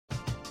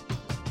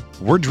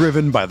We're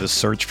driven by the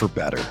search for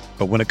better.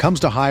 But when it comes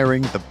to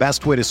hiring, the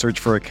best way to search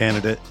for a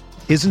candidate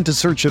isn't to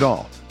search at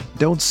all.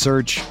 Don't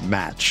search,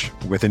 match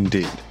with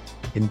Indeed.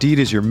 Indeed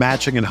is your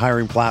matching and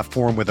hiring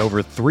platform with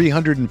over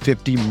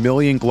 350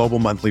 million global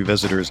monthly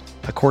visitors,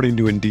 according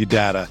to Indeed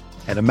data,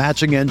 and a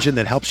matching engine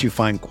that helps you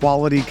find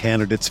quality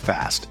candidates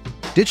fast.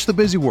 Ditch the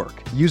busy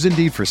work. Use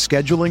Indeed for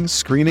scheduling,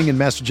 screening, and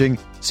messaging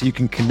so you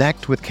can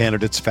connect with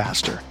candidates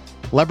faster.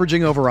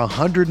 Leveraging over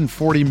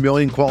 140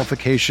 million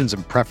qualifications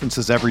and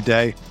preferences every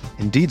day,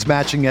 Indeed's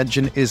matching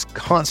engine is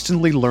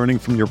constantly learning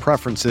from your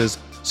preferences,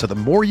 so the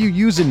more you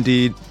use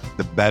Indeed,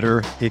 the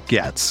better it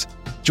gets.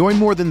 Join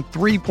more than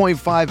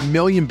 3.5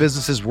 million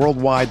businesses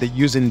worldwide that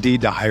use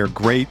Indeed to hire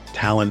great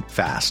talent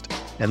fast.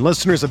 And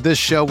listeners of this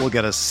show will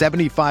get a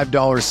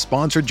 $75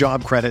 sponsored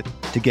job credit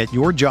to get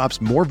your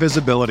jobs more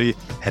visibility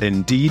at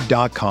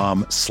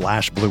Indeed.com/Blue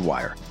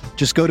Wire.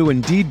 Just go to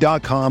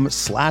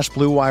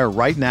Indeed.com/Blue Wire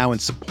right now and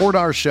support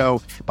our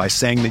show by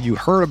saying that you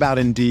heard about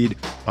Indeed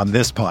on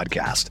this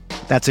podcast.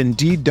 That's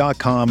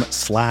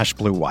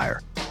Indeed.com/Blue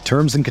Wire.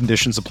 Terms and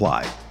conditions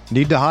apply.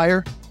 Need to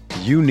hire?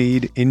 You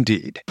need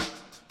Indeed.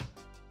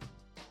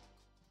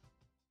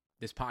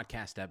 This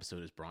podcast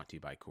episode is brought to you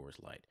by Coors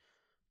Light.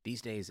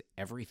 These days,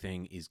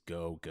 everything is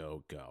go,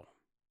 go, go.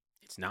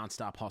 It's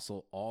nonstop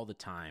hustle all the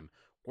time.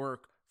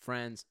 Work,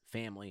 friends,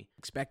 family,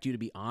 expect you to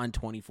be on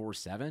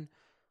 24/7.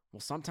 Well,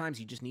 sometimes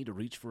you just need to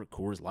reach for a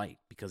Coors Light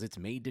because it's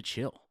made to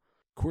chill.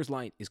 Coors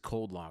Light is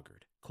cold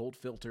lagered, cold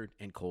filtered,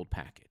 and cold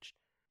packaged.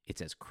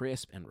 It's as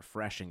crisp and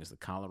refreshing as the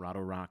Colorado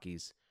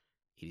Rockies.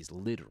 It is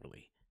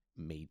literally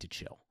made to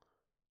chill.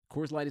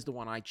 Coors Light is the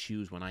one I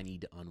choose when I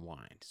need to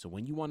unwind. So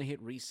when you want to hit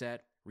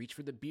reset, reach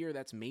for the beer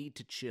that's made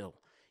to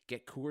chill.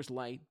 Get Coors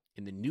Light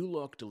in the new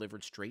look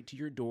delivered straight to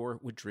your door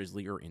with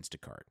Drizzly or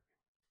Instacart.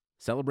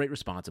 Celebrate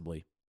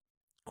responsibly.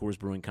 Coors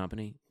Brewing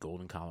Company,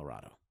 Golden,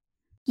 Colorado.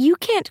 You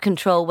can't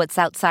control what's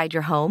outside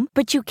your home,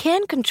 but you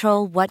can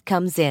control what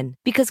comes in.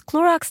 Because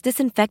Clorox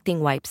disinfecting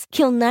wipes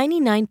kill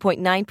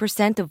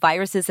 99.9% of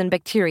viruses and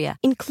bacteria,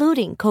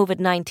 including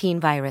COVID-19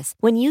 virus,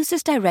 when used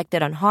as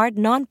directed on hard,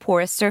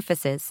 non-porous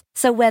surfaces.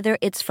 So whether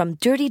it's from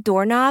dirty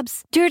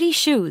doorknobs, dirty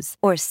shoes,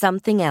 or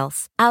something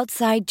else,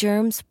 outside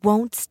germs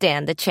won't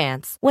stand a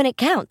chance. When it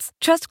counts,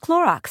 trust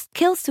Clorox.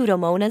 Kill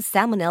Pseudomonas,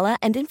 Salmonella,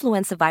 and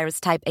influenza virus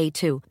type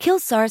A2. Kill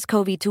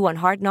SARS-CoV-2 on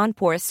hard,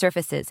 non-porous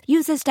surfaces.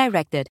 Use as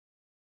directed.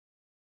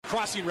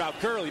 Crossing route,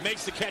 Gurley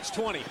makes the catch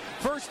 20.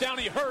 First down,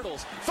 he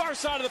hurdles. Far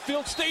side of the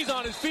field, stays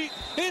on his feet.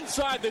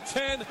 Inside the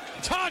 10,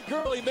 Todd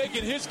Gurley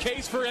making his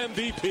case for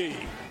MVP.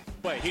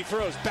 He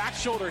throws back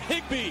shoulder.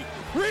 Higbee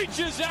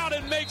reaches out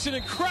and makes an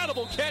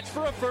incredible catch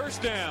for a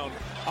first down.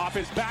 Off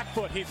his back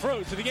foot, he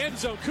throws to the end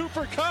zone.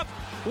 Cooper Kupp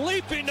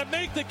leaping to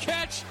make the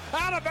catch.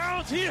 Out of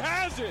bounds, he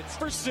has it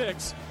for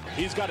 6.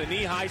 He's got a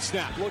knee-high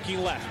snap,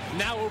 looking left.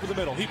 Now over the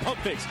middle. He pump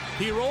fakes.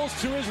 He rolls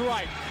to his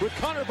right with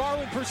Connor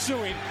Barwin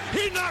pursuing.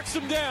 He knocks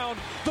him down.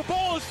 The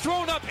ball is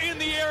thrown up in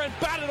the air and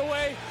batted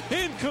away.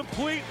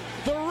 Incomplete.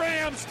 The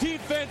Rams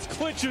defense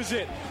clinches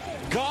it.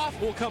 Goff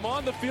will come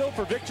on the field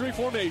for victory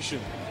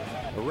formation.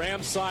 The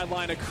Rams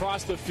sideline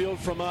across the field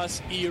from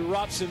us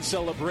erupts in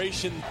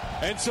celebration.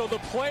 And so the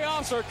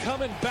playoffs are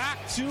coming back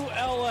to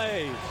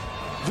L.A.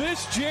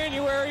 this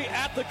January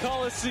at the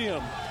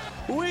Coliseum.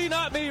 We,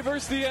 not me,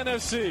 versus the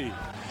NFC.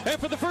 And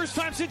for the first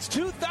time since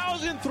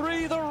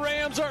 2003, the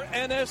Rams are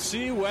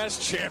NFC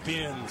West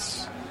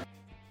champions.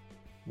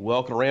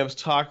 Welcome to Rams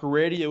Talk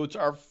Radio. It's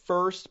our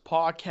first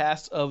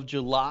podcast of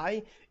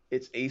July.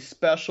 It's a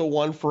special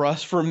one for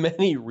us for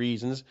many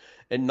reasons,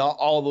 and not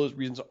all of those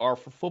reasons are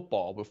for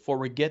football. Before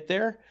we get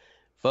there,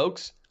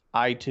 folks,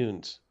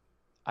 iTunes.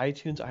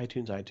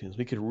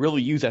 We could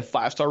really use that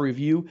 5-star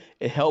review.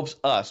 It helps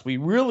us. We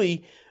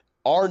really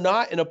are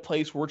not in a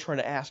place where we're trying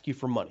to ask you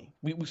for money.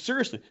 We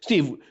seriously,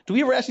 Steve, do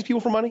we ever ask these people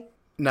for money?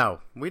 No,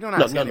 we don't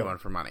ask anyone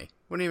for money.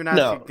 We don't even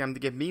ask them to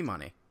give me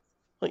money.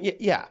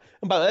 Yeah.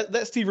 And by that,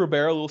 that's Steve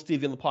Ribeiro, little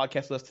Stevie on the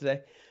podcast with us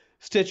today.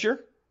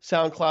 Stitcher,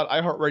 SoundCloud,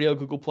 iHeartRadio,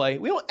 Google Play.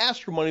 We don't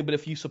ask for money, but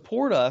if you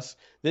support us,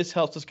 this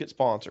helps us get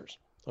sponsors.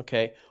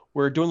 Okay,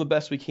 we're doing the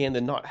best we can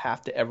to not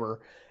have to ever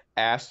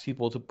ask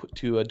people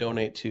to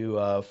donate to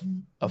a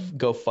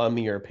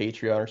GoFundMe or a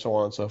Patreon or so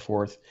on and so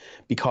forth,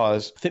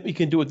 because I think we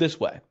can do it this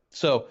way.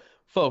 So,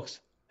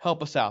 folks,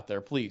 help us out there,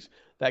 please.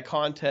 That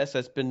contest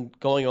that's been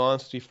going on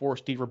since before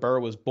Steve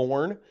Ribeiro was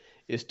born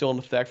is still in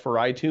effect for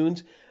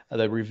iTunes.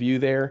 The review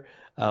there,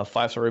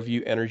 5-star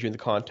review, enters you in the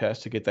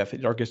contest to get that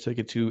 $50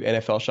 ticket to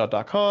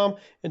NFLshop.com.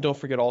 And don't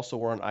forget, also,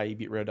 we're on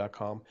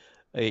IEBeatRadio.com.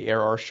 They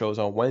air our shows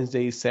on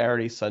Wednesdays,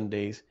 Saturdays,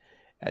 Sundays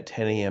at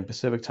 10 a.m.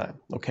 Pacific time.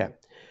 Okay.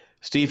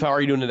 Steve, how are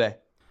you doing today?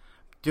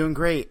 Doing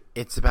great.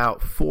 It's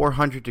about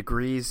 400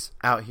 degrees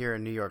out here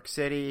in New York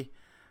City.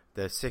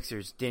 The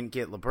Sixers didn't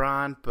get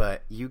LeBron,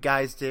 but you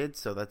guys did,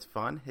 so that's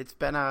fun. It's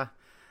been an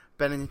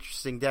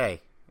interesting day.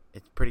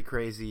 It's pretty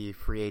crazy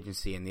free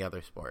agency in the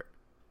other sport.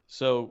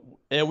 So,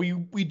 and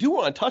we do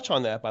want to touch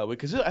on that, by the way,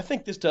 because I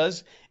think this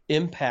does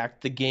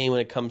impact the game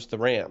when it comes to the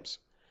Rams.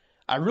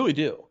 I really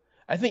do.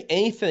 I think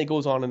anything that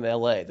goes on in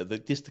LA,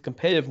 just the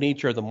competitive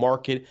nature of the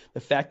market, the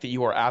fact that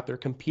you are out there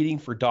competing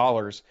for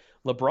dollars,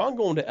 LeBron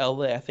going to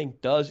LA, I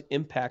think does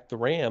impact the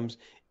Rams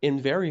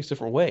in various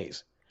different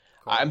ways.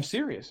 I'm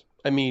serious.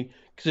 I mean,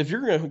 because if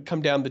you're going to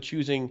come down to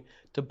choosing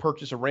to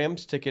purchase a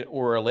Rams ticket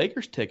or a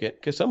Lakers ticket,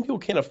 because some people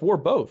can't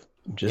afford both.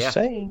 I'm just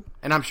saying.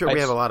 And I'm sure we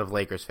have a lot of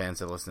Lakers fans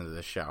that listen to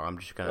this show. I'm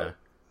just going to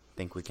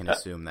think we can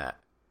assume that.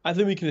 I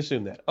think we can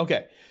assume that.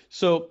 Okay.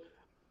 So,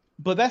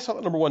 but that's not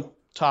the number one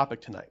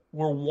topic tonight.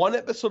 We're one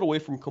episode away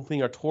from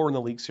completing our tour in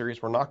the league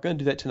series. We're not going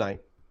to do that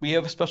tonight. We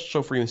have a special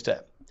show for you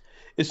instead.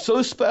 It's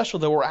so special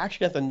that we're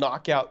actually going to have to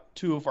knock out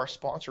two of our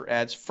sponsor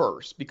ads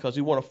first because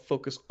we want to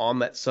focus on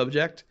that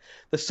subject.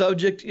 The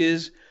subject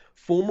is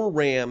former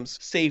Rams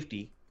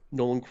safety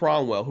Nolan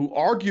Cromwell, who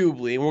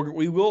arguably, and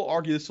we will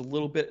argue this a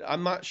little bit,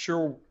 I'm not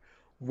sure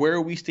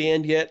where we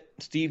stand yet.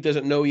 Steve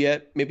doesn't know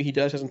yet. Maybe he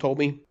does, hasn't told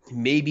me.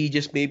 Maybe,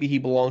 just maybe, he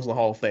belongs in the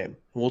Hall of Fame.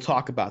 We'll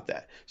talk about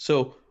that.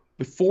 So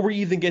before we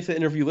even get to the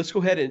interview, let's go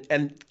ahead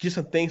and give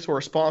some thanks to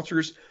our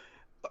sponsors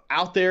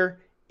out there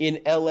in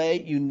LA.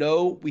 You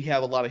know we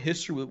have a lot of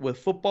history with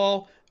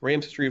football.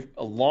 Rams history of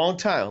a long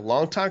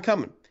time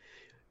coming.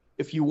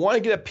 If you want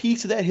to get a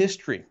piece of that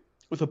history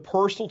with a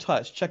personal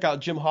touch, check out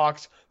Jim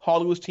Hawk's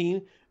Hollywood's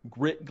Team,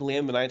 Grit,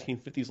 Glam, the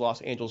 1950s Los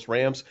Angeles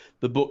Rams.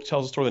 The book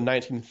tells the story of the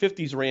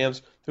 1950s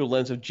Rams through the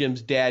lens of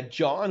Jim's dad,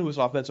 John, who was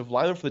an offensive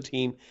lineman for the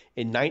team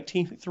in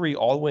 1953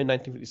 all the way in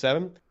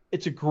 1957.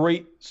 It's a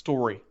great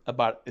story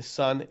about his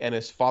son and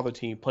his father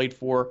team played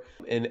for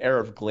in an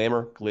era of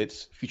glamour,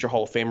 glitz, future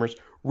Hall of Famers.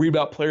 Read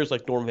about players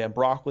like Norman Van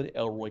Brocklin,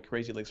 Elroy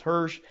Crazy Legs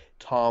Hirsch,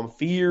 Tom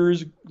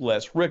Fears,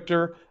 Les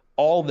Richter,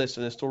 all this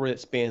in a story that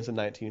spans the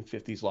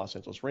 1950s Los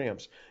Angeles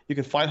Rams. You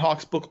can find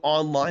Hawk's book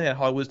online at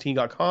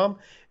HollywoodTeam.com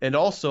and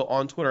also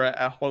on Twitter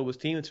at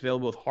HollywoodTeam. It's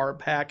available with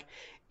hardback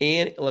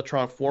and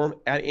electronic form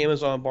at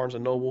Amazon, Barnes &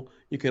 Noble.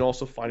 You can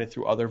also find it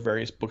through other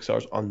various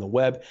booksellers on the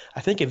web.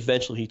 I think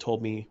eventually he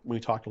told me when we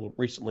talked a little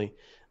recently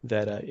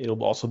that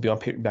it'll also be on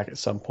paperback at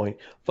some point.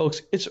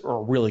 Folks, it's a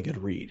really good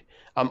read.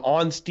 I'm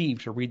on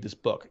Steve to read this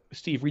book.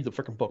 Steve, read the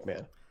freaking book,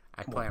 man.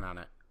 I plan on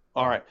it.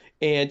 All right.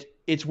 And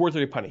it's worth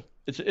every penny.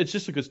 It's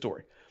just a good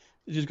story.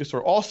 It's just a good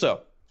story.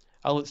 Also,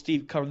 I'll let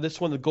Steve cover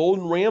this one, the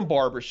Golden Ram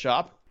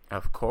Barbershop.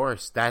 Of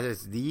course. That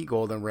is the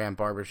Golden Ram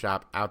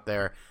Barbershop out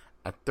there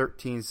at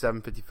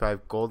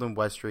 13755 Golden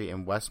West Street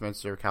in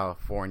Westminster,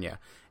 California.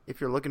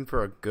 If you're looking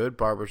for a good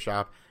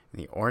barbershop in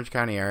the Orange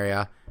County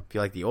area, if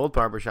you like the old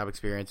barbershop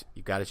experience,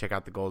 you've got to check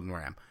out the Golden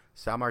Ram.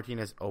 Sal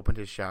Martinez opened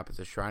his shop as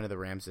a shrine of the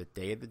Rams the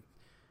day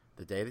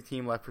the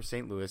team left for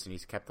St. Louis, and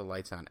he's kept the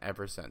lights on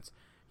ever since.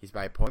 He's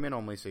by appointment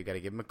only, so you got to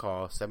give him a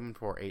call,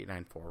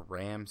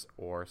 714-894-RAMS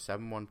or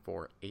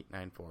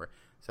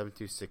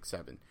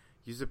 714-894-7267.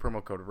 Use the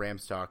promo code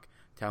RAMSTALK.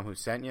 Tell him who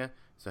sent you,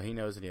 so he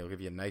knows, and he'll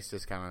give you a nice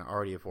discount on an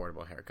already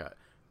affordable haircut.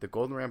 The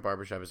Golden Ram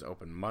Barbershop is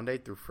open Monday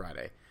through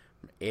Friday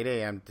from 8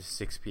 a.m. to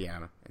 6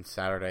 p.m. and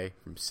Saturday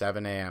from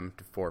 7 a.m.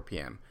 to 4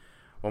 p.m.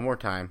 One more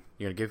time,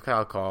 you're going to give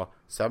Kyle a call,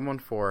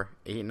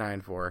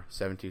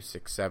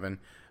 714-894-7267.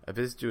 A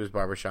visit to his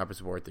barbershop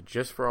is worth it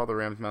just for all the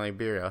Rams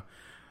memorabilia,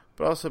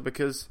 but also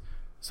because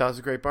Sal's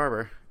a great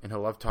barber, and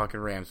he'll love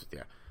talking Rams with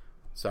you.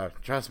 So,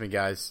 trust me,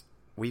 guys,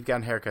 we've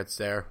gotten haircuts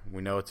there.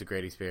 We know it's a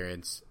great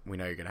experience. We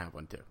know you're going to have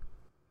one, too.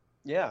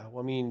 Yeah,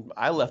 well, I mean,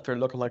 I left there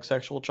looking like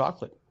sexual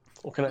chocolate.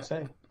 What can I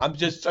say? I'm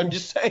just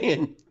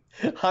saying.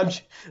 I'm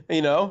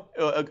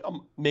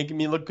making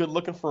me look good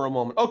looking for a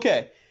moment.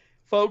 Okay,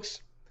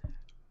 folks,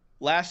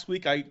 last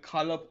week I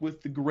caught up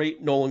with the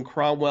great Nolan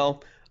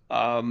Cromwell.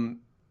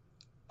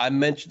 I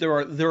mentioned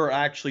there are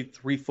actually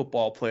 3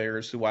 football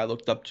players who I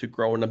looked up to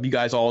growing up. You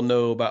guys all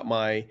know about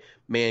my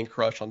man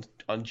crush on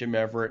Jim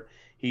Everett.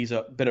 He's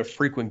been a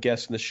frequent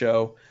guest in the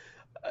show.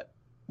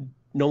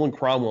 Nolan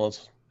Cromwell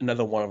is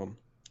another one of them.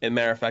 As a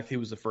matter of fact, he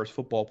was the first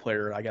football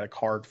player I got a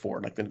card for,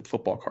 like the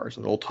football cards,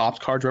 the old Topps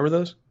cards. Remember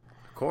those?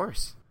 Of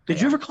course. Did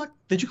you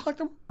collect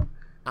them?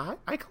 I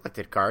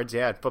collected cards,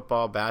 yeah.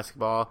 Football,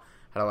 basketball,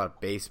 had a lot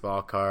of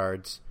baseball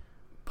cards,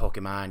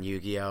 Pokemon,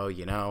 Yu-Gi-Oh,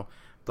 you know.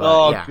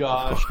 But,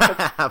 gosh.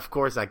 Of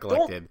course I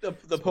collected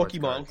the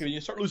Pokemon. When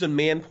you start losing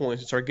man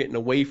points and start getting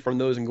away from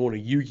those and going to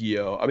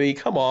Yu-Gi-Oh. I mean,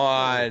 come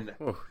on.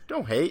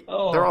 Don't hate.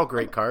 They're all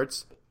great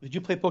cards. Did you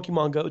play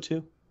Pokemon Go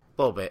too?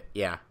 A little bit,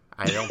 yeah.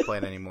 I don't play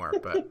it anymore,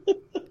 but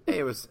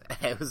it was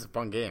a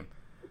fun game.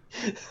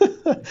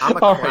 I'm a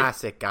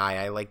classic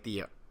guy. I like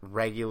the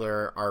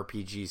regular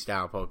RPG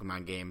style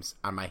Pokemon games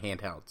on my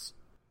handhelds.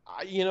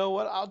 You know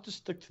what? I'll just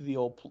stick to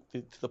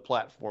the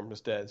platform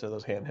instead of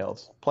those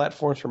handhelds.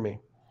 Platforms for me.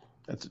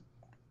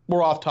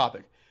 We're off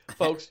topic.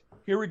 Folks,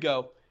 here we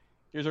go.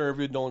 Here's our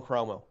interview with Nolan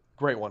Cromwell.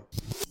 Great one.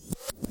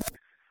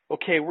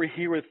 Okay, we're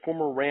here with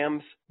former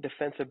Rams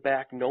defensive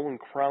back Nolan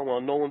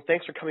Cromwell. Nolan,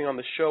 thanks for coming on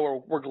the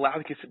show. We're glad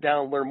we could sit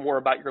down and learn more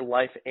about your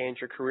life and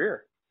your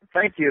career.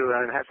 Thank you.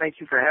 Thank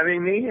you for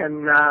having me.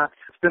 And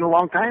it's been a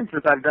long time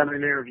since I've done an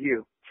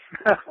interview.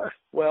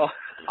 Well,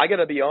 I got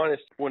to be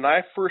honest. When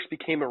I first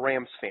became a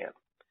Rams fan,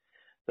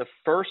 the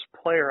first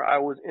player I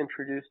was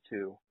introduced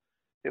to,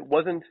 it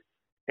wasn't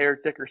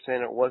Eric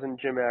Dickerson. It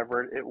wasn't Jim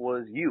Everett. It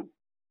was you.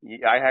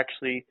 I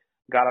actually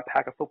got a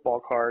pack of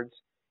football cards,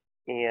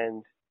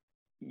 and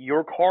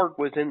your card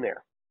was in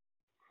there.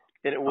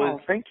 And it was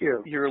thank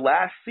you. Your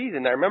last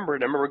season. I remember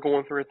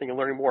going through everything and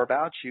learning more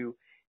about you,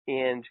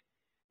 and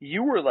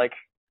you were like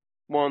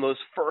one of those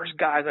first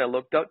guys I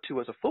looked up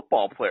to as a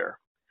football player.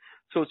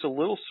 So it's a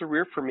little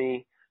surreal for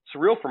me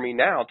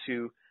now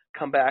to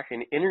come back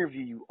and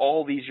interview you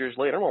all these years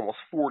later. I'm almost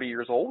 40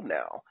 years old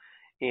now.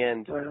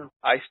 And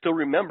I still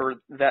remember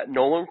that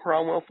Nolan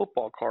Cromwell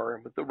football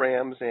card with the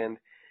Rams and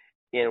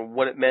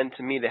what it meant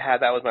to me to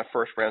have that was my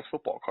first Rams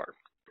football card.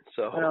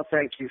 So well,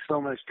 thank you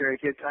so much,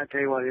 Derek. I tell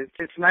you what,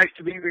 it's nice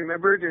to be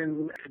remembered.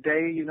 And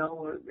today,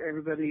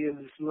 everybody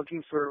is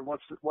looking for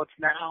what's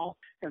now,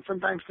 and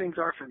sometimes things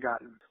are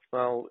forgotten.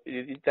 Well,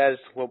 that is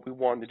what we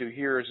wanted to do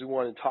here. Is we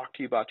wanted to talk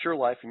to you about your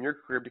life and your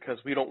career because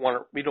we don't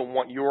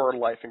want your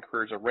life and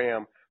career as a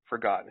Ram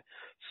forgotten.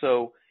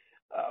 So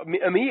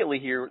immediately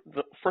here,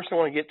 the first thing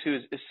I want to get to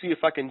is see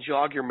if I can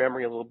jog your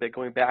memory a little bit.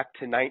 Going back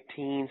to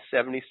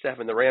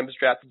 1977, the Rams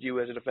drafted you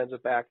as a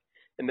defensive back.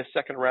 In the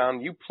second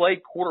round, you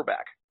played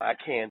quarterback at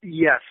Kansas.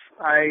 Yes,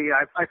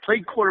 I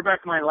played quarterback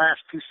my last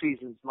two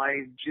seasons,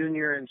 my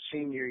junior and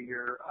senior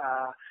year.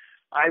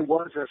 I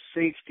was a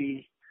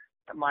safety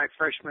my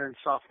freshman and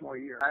sophomore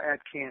year at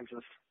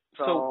Kansas.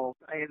 So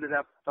I ended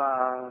up,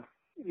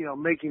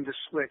 making the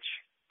switch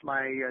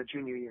my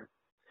junior year.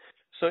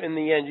 So in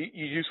the end,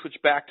 you do switch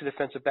back to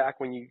defensive back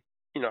when you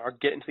are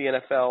getting to the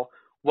NFL.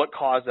 What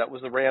caused that?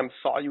 Was the Rams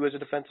saw you as a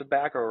defensive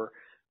back, or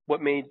what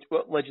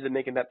led you to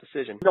making that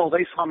decision? No,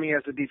 they saw me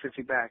as a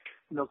defensive back,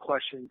 no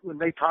question. When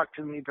they talked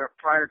to me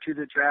prior to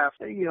the draft,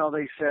 they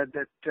said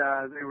that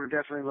they were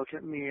definitely looking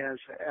at me as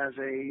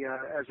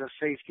a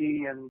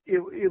safety, and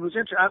it was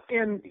interesting.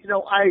 And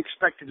I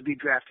expected to be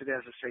drafted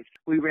as a safety.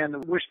 We ran the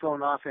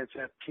wishbone offense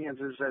at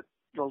Kansas at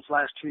those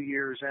last 2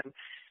 years,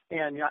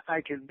 and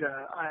I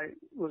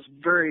was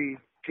very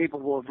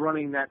capable of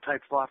running that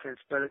type of offense,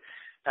 but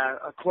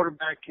a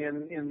quarterback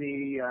in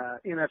the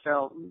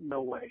NFL,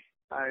 no way.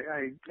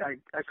 I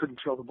couldn't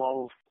throw the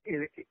ball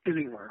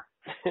anywhere.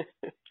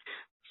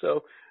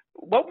 So,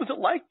 what was it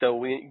like though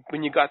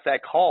when you got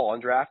that call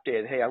on draft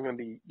day? Hey, I'm going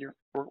to be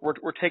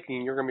we're taking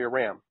you. You're going to be a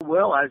Ram.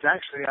 Well, I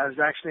was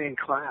actually in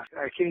class.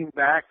 I came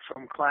back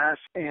from class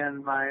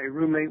and my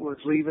roommate was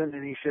leaving,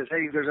 and he says,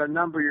 "Hey, there's a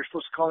number. You're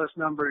supposed to call this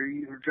number.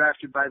 You were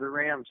drafted by the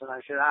Rams." And I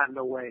said,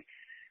 "No way."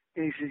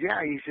 And he says,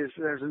 "Yeah." He says,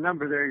 "There's a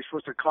number there. You're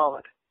supposed to call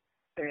it."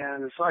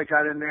 And so I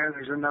got in there.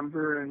 There's a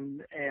number,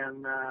 and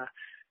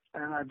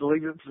I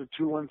believe it was a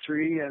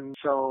 213, and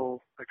so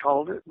I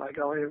called it. Like,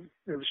 it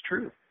was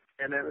true,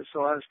 and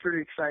so I was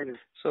pretty excited.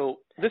 So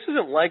this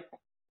isn't like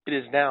it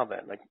is now.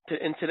 Then, like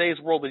in today's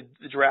world,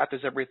 the draft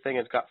is everything.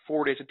 It's got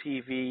 4 days of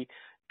TV.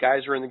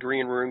 Guys are in the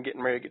green room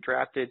getting ready to get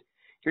drafted.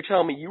 You're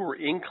telling me you were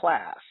in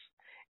class,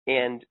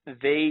 and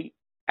they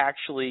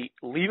actually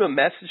leave a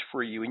message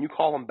for you, and you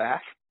call them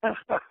back?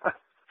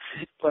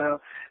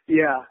 Well,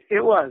 yeah,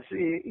 it was.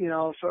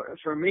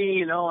 For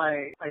me,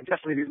 I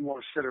definitely didn't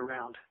want to sit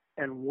around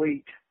and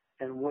wait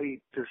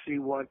to see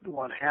what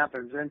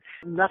happens. And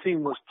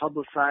nothing was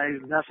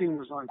publicized. Nothing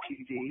was on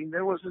TV.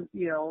 There wasn't,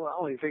 the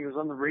only thing was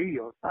on the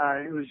radio.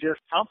 It was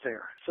just out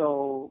there.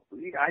 So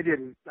I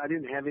didn't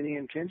have any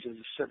intentions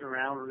of sitting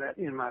around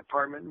in my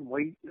apartment and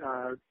wait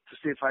to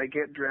see if I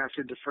get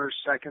drafted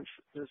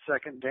the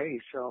second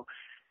day. So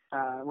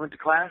I went to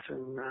class,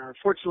 and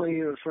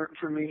fortunately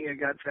for me, I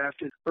got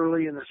drafted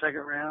early in the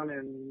second round,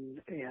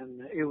 and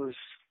it was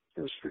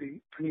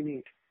pretty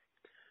neat.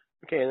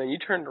 Okay, and then you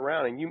turned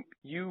around and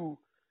you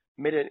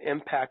made an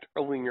impact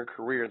early in your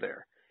career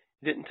there.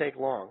 It didn't take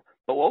long.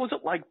 But what was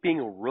it like being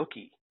a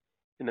rookie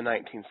in the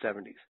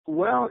 1970s?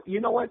 Well,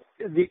 you know what?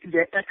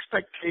 The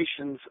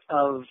expectations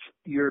of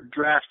your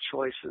draft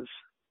choices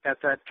at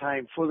that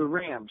time for the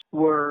Rams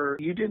were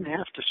you didn't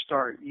have to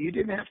start. You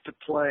didn't have to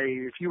play.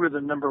 If you were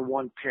the number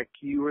 1 pick,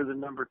 you were the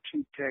number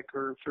 2 pick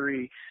or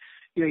 3.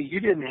 You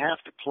didn't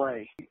have to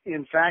play.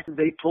 In fact,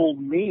 they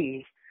told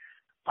me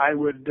I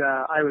would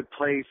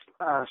play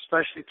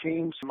special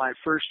teams my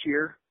first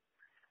year.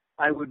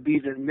 I would be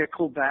the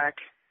nickel back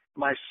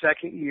my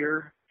second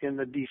year in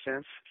the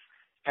defense,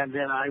 and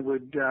then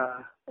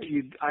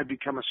I'd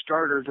become a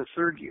starter the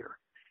third year.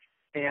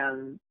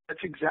 And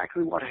that's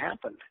exactly what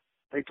happened.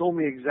 They told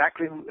me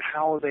exactly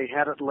how they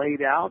had it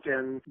laid out,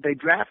 and they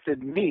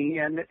drafted me.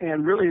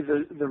 And really,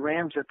 the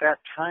Rams at that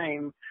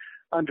time,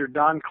 under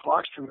Don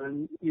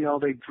Klosterman,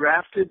 they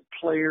drafted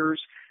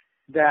players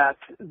that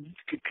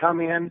could come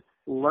in,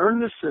 learn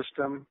the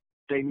system.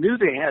 They knew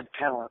they had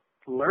talent,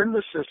 learn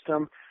the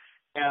system,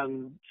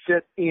 and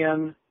fit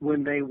in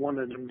when they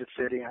wanted them to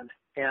fit in.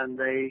 And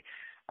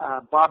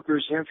Bob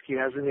Brzezinski,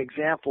 as an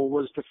example,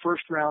 was the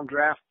first-round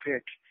draft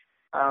pick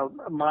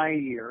my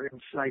year in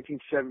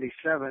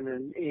 1977,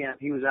 and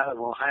he was out of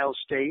Ohio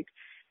State.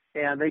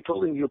 And they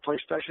told him, you'll play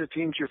special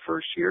teams your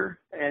first year,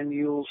 and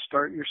you'll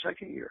start your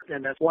second year.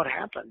 And that's what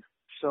happened.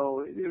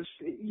 So it was,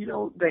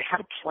 they had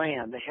a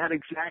plan. They had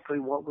exactly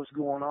what was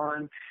going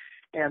on.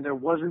 And there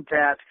wasn't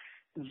that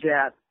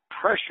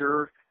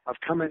pressure of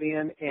coming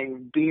in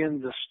and being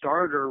the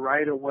starter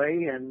right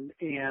away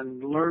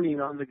and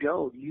learning on the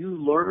go. You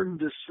learn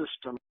the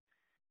system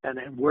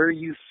and where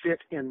you fit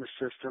in the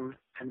system,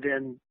 and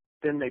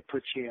then they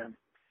put you in.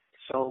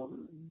 So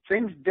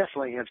things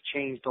definitely have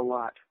changed a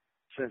lot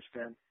since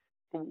then.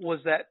 Was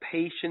that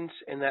patience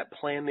and that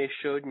plan they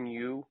showed in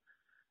you,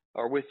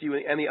 or with you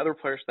and the other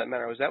players for that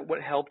matter, was that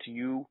what helped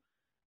you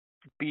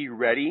be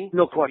ready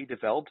No to question. be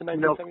developed in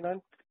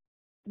 1979?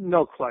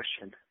 No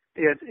question.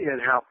 It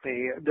helped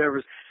me.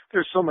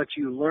 There's so much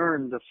you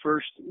learn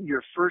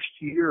your first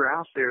year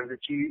out there that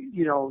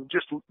you know,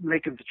 just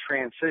making the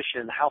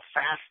transition, how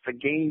fast the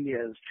game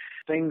is.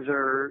 Things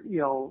are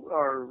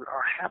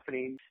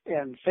happening,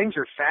 and things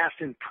are fast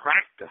in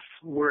practice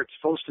where it's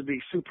supposed to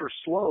be super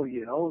slow,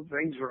 you know.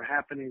 Things were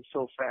happening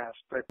so fast.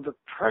 But the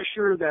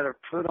pressure that are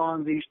put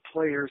on these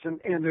players, and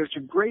there's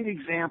a great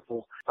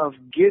example of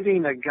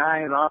giving a guy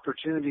an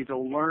opportunity to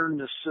learn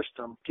the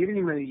system, giving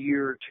him a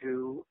year or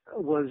two,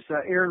 was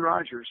Aaron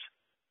Rodgers.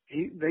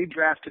 They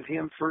drafted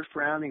him first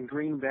round in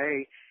Green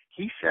Bay.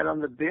 He sat on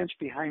the bench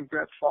behind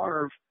Brett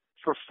Favre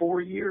for 4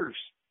 years.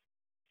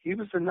 He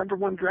was the number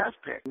one draft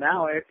pick.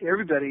 Now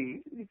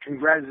everybody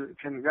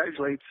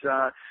congratulates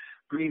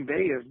Green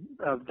Bay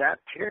of that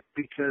pick,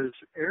 because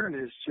Aaron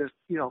is just,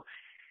 you know,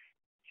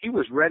 he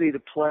was ready to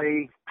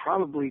play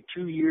probably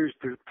 2 years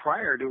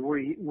prior to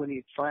when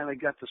he finally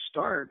got the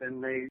start,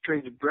 and they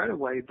traded Brett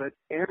away. But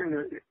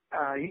Aaron,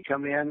 he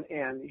come in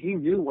and he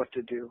knew what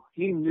to do.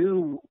 He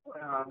knew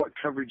what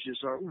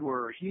coverages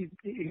were. He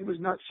was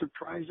not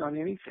surprised on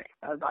anything.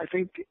 I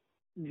think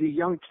the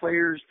young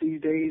players these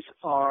days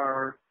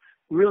are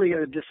really at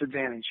a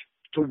disadvantage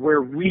to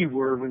where we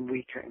were when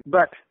we came.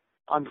 But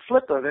on the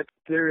flip of it,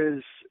 there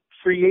is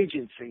free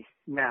agency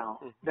now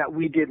that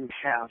we didn't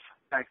have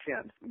back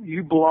then.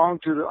 I belong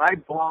to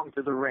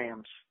the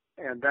Rams,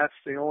 and that's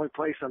the only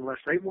place, unless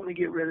they want to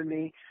get rid of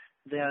me,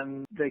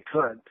 then they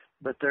could.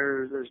 But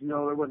there was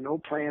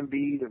no plan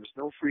B, there was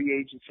no free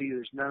agency,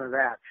 there's none of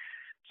that.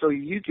 So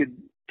you could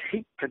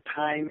take the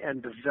time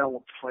and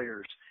develop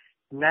players.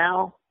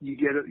 Now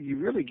you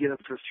really get them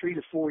for 3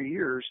 to 4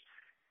 years,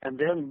 and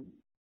then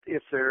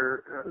if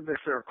they're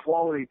a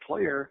quality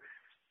player,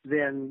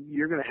 then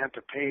you're going to have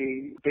to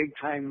pay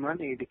big-time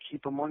money to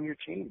keep them on your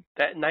team.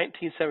 That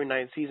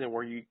 1979 season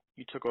where you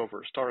took over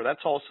as starter,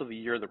 that's also the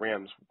year the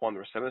Rams won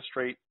their 7th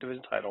straight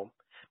division title.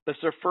 That's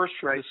their first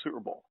trip to the Super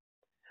Bowl.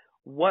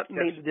 What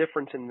made the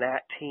difference in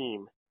that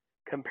team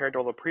compared to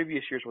all the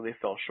previous years where they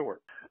fell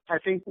short? I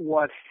think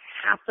what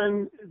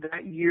happened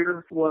that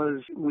year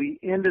was we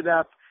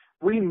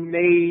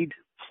made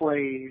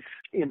plays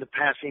in the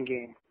passing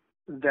game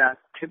that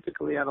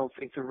typically I don't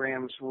think the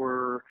Rams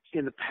were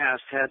in the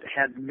past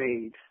had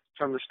made.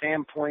 From the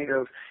standpoint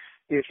of,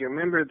 if you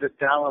remember the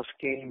Dallas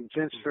game,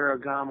 Vince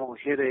Ferragamo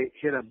hit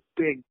a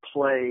big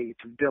play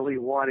to Billy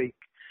Waddy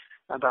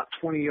about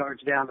 20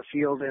 yards down the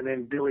field, and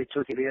then Billy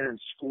took it in and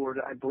scored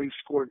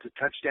the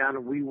touchdown,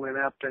 and we went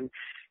up and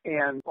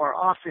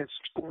our offense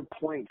scored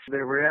points. They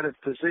were at a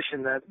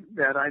position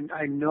that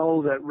I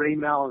know that Ray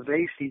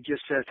Malavasi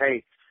just says,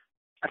 hey,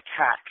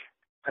 attack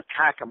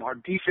them. Our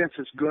defense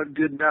is good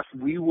enough.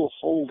 We will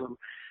hold them,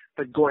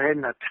 but go ahead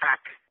and attack,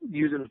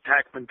 use an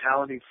attack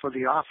mentality for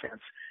the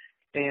offense.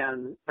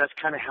 And that's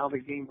kind of how the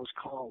game was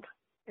called.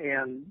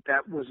 And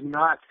that was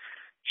not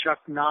Chuck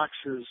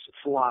Knox's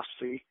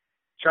philosophy.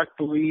 Chuck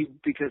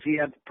believed, because he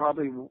had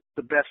probably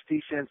the best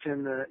defense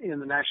in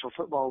the National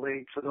Football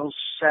League for those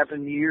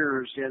 7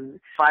 years, and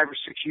 5 or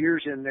 6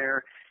 years in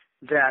there,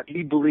 that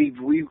he believed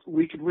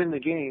we could win the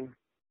game.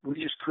 We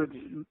just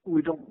couldn't.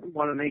 We don't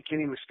want to make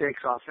any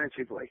mistakes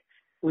offensively.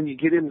 When you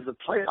get into the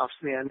playoffs,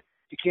 then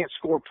you can't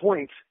score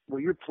points. Well,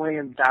 you're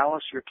playing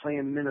Dallas, you're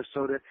playing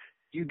Minnesota.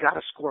 You got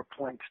to score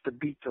points to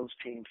beat those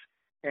teams,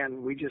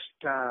 and we just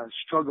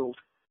struggled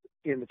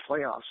in the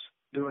playoffs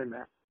doing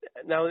that.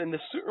 Now, in the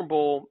Super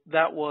Bowl,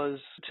 that was,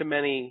 to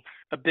many,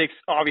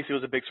 obviously it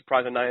was a big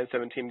surprise, a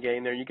 9-17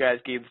 game there. You guys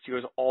gave the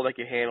Steelers all they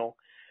could handle.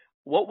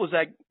 What was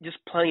that, just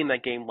playing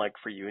that game like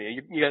for you?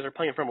 You guys are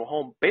playing from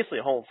basically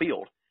a home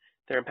field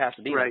there in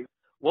Pasadena. Right.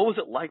 What was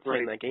it like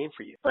playing that game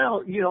for you?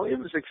 Well, it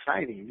was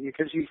exciting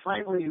because you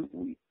finally,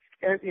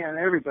 and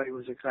everybody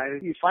was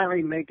excited. You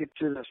finally make it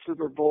to the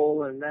Super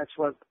Bowl, and that's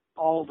what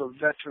all the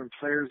veteran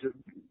players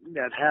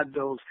that had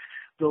those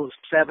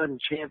 7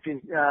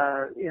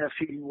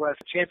 NFC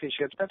West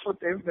championships, that's what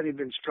everybody had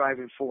been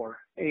striving for.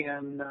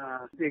 And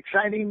the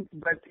exciting,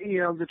 but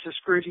the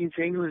discouraging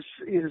thing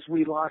is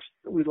we lost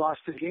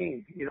the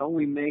game.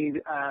 We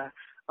made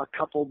a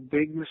couple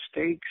big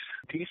mistakes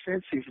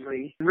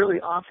defensively. Really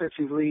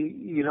offensively,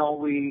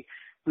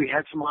 we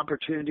had some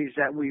opportunities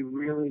that we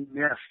really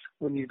missed.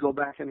 When you go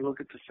back and look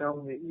at the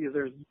film,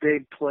 there's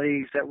big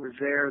plays that were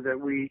there that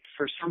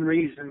for some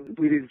reason,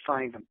 we didn't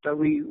find them. But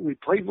we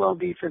played well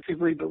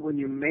defensively, but when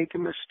you make a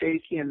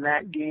mistake in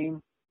that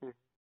game,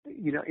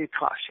 it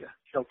costs you,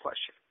 no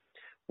question.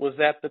 Was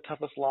that the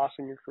toughest loss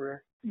in your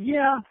career?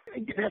 Yeah,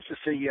 you'd have to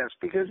say yes,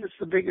 because it's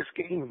the biggest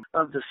game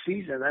of the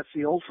season. That's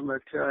the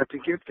ultimate to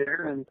get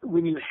there. And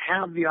when you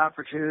have the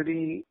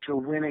opportunity to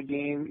win a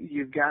game,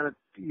 you've got to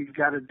you've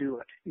got to do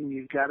it, and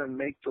you've got to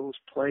make those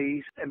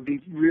plays and be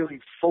really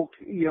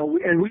focused. You know,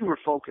 and we were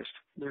focused.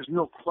 There's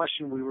no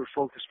question we were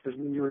focused because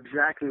we knew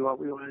exactly what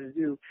we wanted to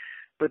do.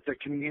 But the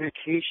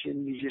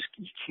communication, you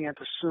can't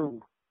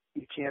assume.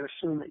 You can't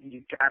assume that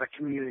you got to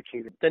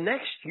communicate it. The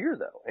next year,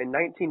 though, in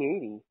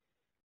 1980,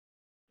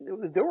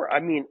 there were. I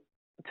mean,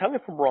 tell me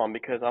if I'm wrong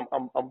because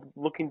I'm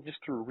looking just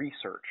through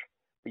research.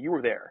 But you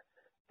were there.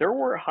 There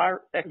were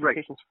higher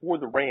expectations for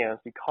the Rams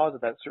because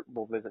of that Super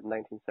Bowl visit in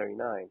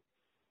 1979.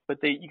 But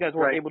you guys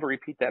weren't able to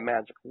repeat that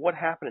magic. What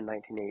happened in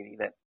 1980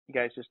 that you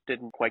guys just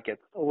didn't quite get?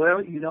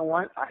 Well, you know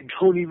what? I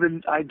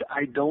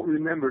don't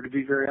remember, to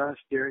be very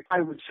honest, Derek.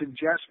 I would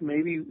suggest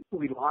maybe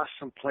we lost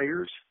some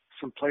players.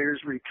 Some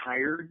players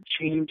retired.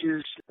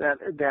 Changes that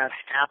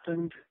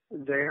happened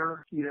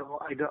there. You know,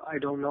 I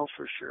don't know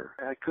for sure.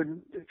 I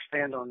couldn't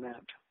expand on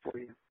that for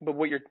you. But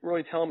what you're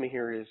really telling me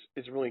here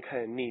is really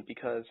kind of neat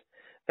because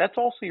that's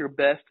also your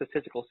best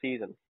statistical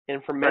season.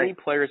 And for many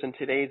players in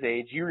today's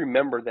age, you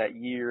remember that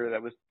year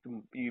that was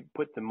you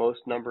put the most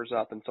numbers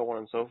up and so on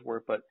and so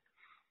forth, but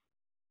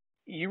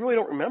you really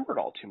don't remember it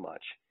all too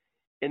much.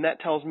 And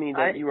that tells me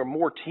that you were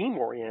more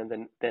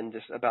team-oriented than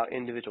just about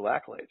individual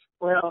accolades.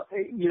 Well,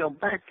 you know,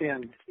 back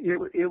then,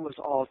 it was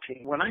all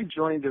team. When I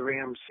joined the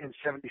Rams in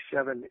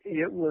 '77,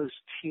 it was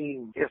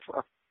team. If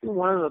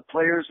one of the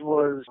players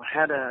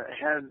had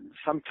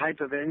some type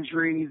of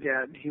injury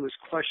that he was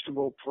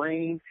questionable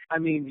playing, I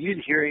mean,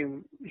 you'd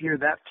hear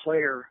that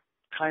player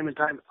time and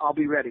time, I'll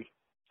be ready.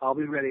 I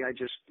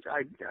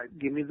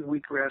give me the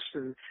week rest,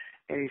 and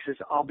he says,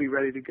 I'll be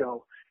ready to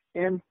go.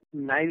 And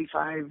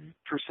 95%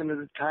 of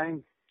the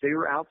time, they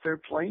were out there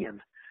playing.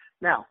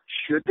 Now,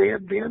 should they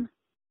have been?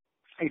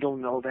 I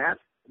don't know that,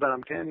 but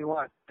I'm telling you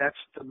what, that's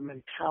the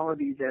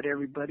mentality that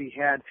everybody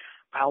had.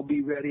 I'll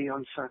be ready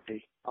on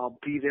Sunday. I'll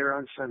be there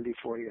on Sunday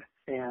for you.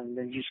 And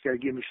then you just got to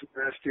give me some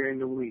rest during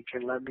the week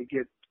and let me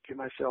get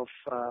myself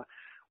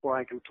where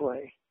I can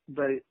play.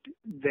 But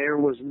there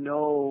was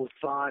no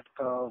thought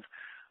of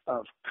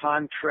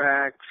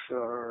contracts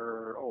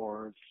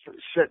or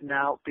sitting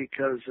out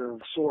because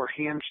of sore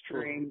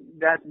hamstring.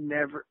 That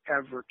never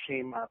ever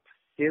came up.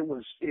 It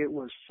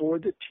was for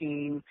the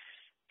team,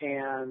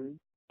 and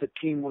the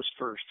team was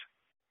first,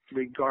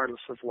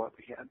 regardless of what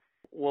we had.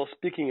 Well,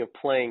 speaking of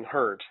playing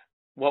hurt,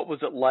 what was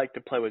it like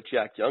to play with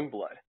Jack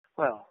Youngblood?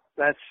 Well,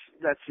 that's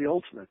the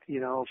ultimate, you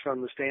know,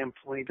 from the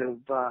standpoint of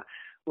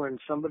when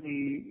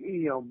somebody,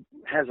 you know,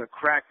 has a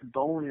cracked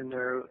bone in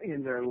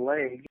their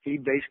leg. He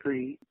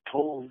basically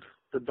told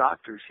the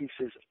doctors, he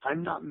says,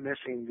 I'm not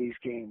missing these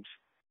games.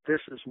 This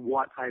is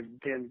what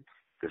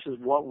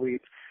we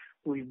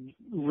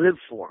live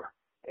for.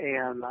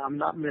 And I'm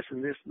not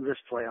missing this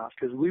playoff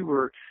because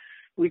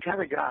we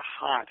kind of got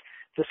hot.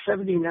 The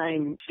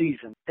 79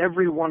 season,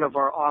 every one of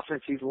our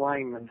offensive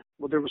linemen,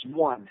 well, there was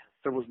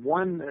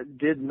one that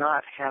did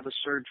not have a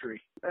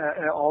surgery.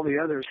 All the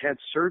others had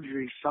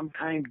surgery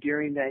sometime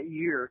during that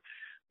year.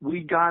 We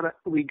got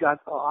the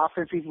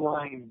offensive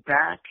line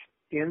back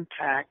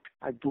intact.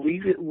 I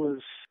think it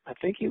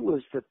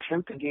was the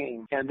 10th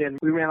game. And then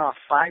we ran off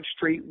 5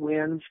 straight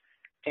wins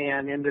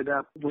and ended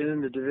up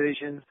winning the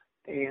division.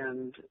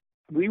 And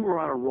we were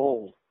on a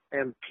roll,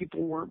 and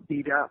people weren't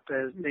beat up.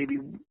 As maybe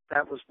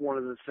that was one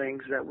of the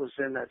things that was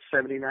in that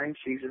 79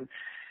 season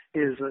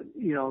is,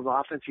 you know, the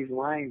offensive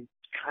line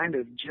kind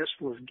of just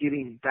was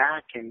getting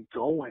back and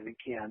going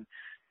again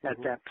at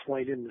that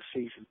point in the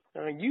season.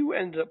 Now, you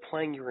ended up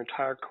playing your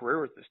entire career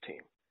with this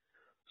team.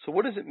 So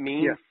what does it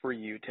mean for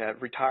you to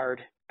have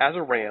retired as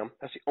a Ram?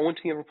 That's the only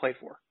team you ever played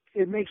for.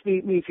 It makes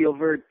me feel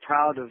very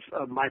proud of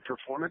my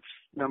performance,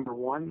 number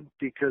one,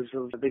 because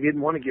they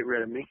didn't want to get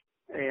rid of me.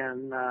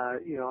 And,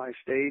 you know, I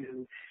stayed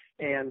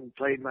and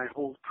played my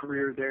whole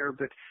career there.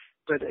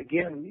 But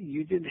again,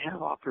 you didn't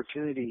have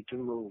opportunity to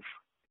move.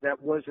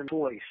 That wasn't a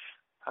choice.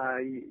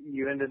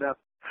 You ended up,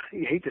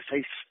 you hate to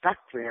say stuck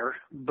there,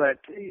 but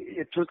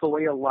it took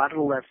away a lot of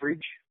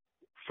leverage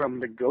from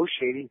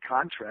negotiating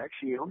contracts,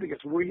 you know, because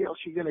where else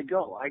are you going to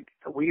go?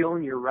 We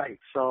own your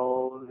rights,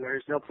 so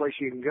there's no place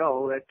you can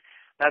go.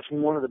 That's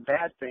one of the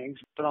bad things,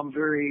 but I'm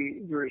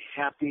very, very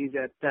happy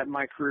that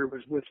my career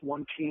was with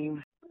one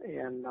team,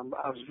 and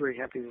I was very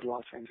happy with the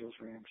Los Angeles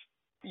Rams.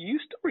 You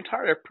still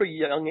retired at a pretty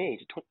young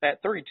age,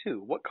 at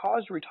 32. What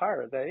caused you to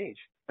retire at that age?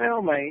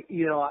 Well,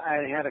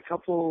 I had a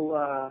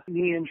couple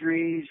knee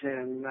injuries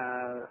and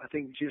I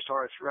think just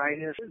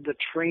arthritis. The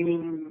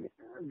training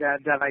that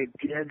I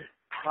did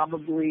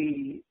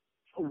probably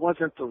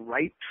wasn't the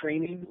right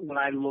training. When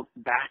I look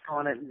back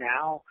on it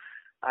now,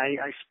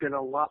 I spent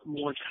a lot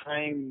more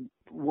time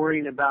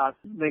worrying about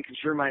making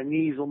sure my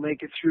knees will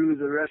make it through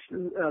the rest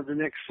of the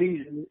next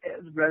season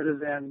rather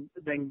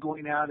than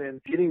going out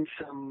and getting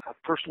some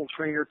personal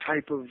trainer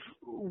type of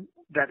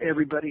that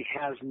everybody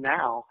has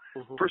now,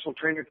 personal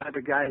trainer type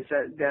of guys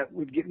that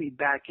would get me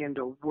back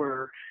into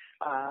where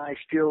I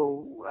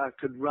still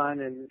could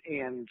run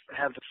and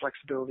have the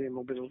flexibility and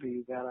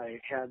mobility that I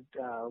had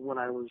when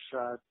I was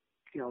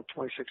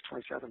 26,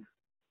 27.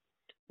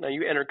 Now,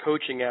 you entered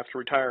coaching after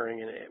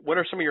retiring. And what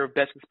are some of your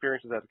best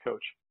experiences as a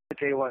coach? I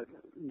tell you what,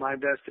 my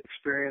best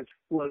experience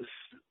was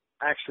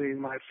actually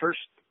my first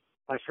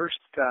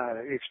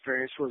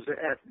experience was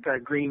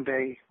at Green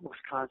Bay,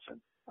 Wisconsin.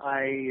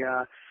 I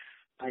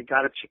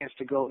got a chance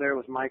to go there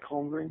with Mike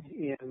Holmgren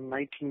in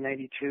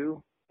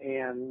 1992,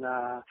 and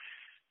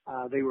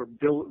they were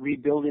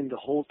rebuilding the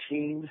whole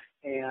team,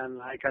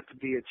 and I got to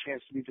be a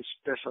chance to be the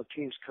special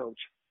teams coach.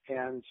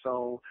 And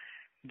so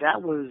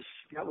that was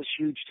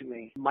huge to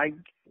me. Mike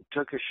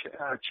took a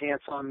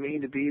chance on me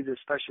to be the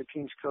special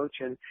teams coach,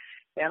 and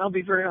I'll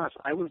be very honest,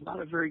 I was not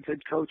a very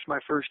good coach my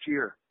first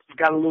year.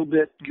 Got a little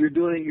bit, you're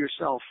doing it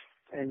yourself,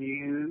 and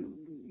you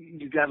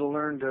got to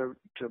learn to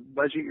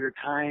budget your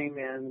time,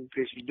 and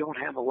because you don't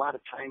have a lot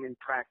of time in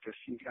practice.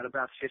 You got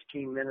about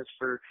 15 minutes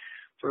for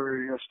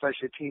your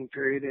special team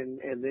period,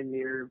 and then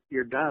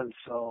you're done.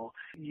 So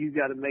you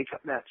got to make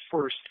up that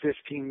first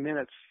 15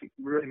 minutes,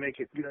 really make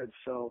it good.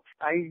 So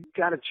I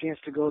got a chance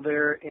to go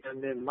there,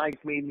 and then Mike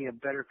made me a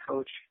better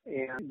coach,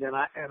 and then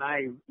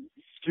I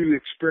through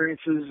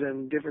experiences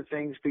and different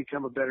things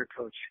become a better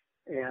coach.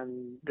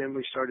 And then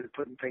we started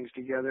putting things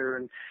together,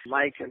 and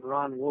Mike and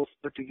Ron Wolf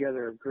put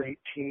together a great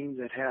team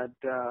that had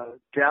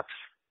depth,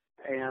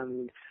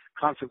 and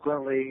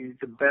consequently,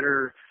 the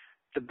better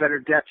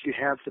depth you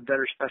have, the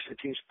better special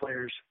teams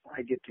players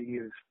I get to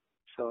use.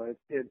 So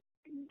it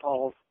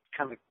all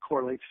kind of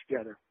correlates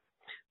together.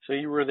 So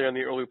you were there in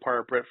the early part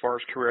of Brett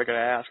Favre's career. I got to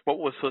ask, what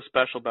was so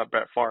special about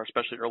Brett Favre,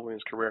 especially early in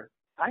his career?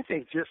 I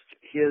think just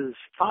his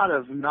thought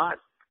of not,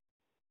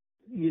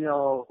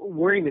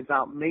 worrying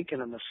about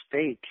making a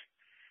mistake.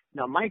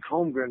 Now, Mike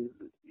Holmgren,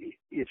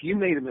 if you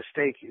made a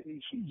mistake,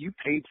 you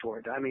paid for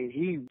it. I mean,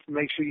 he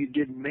made sure you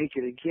didn't make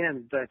it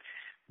again, but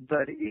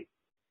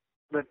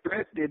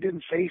Brett, it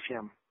didn't faze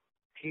him.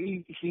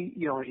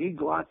 He'd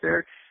go out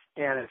there,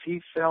 and if he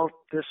felt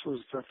this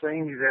was the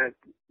thing that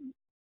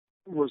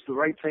was the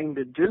right thing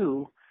to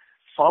do,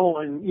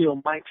 following,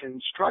 Mike's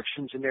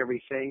instructions and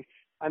everything,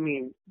 I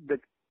mean, but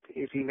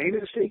if he made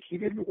a mistake, he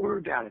didn't worry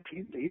about it.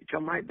 He'd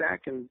come right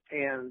back and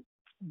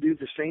do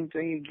the same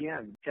thing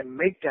again and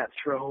make that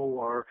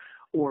throw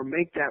or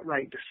make that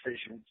right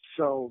decision.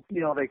 So,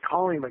 they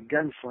call him a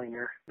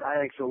gunslinger. I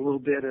think a little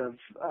bit of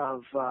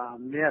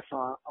myth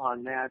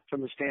on that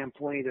from the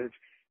standpoint of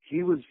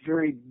he was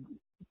very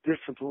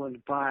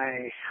disciplined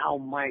by how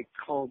Mike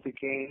called the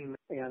game,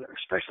 and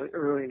especially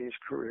early in his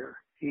career.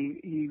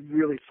 He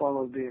really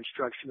followed the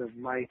instruction of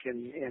Mike,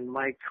 and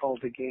Mike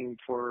called the game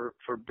for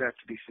Brett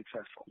to be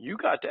successful. You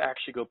got to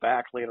actually go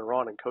back later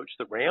on and coach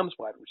the Rams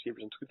wide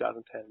receivers in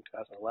 2010 and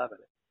 2011.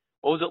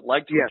 What was it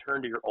like to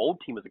return to your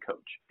old team as a coach?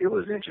 It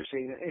was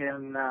interesting,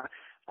 and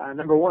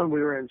number one,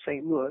 we were in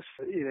St. Louis.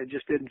 It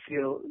just didn't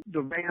feel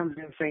the Rams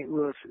in St.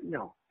 Louis.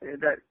 No,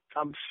 that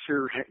I'm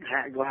sure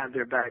glad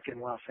they're back in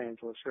Los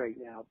Angeles right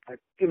now. But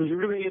it was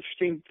really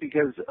interesting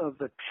because of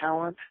the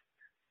talent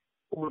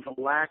or the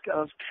lack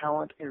of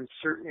talent in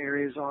certain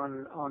areas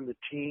on the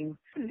team.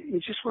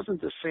 It just wasn't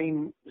the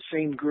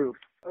same group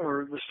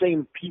or the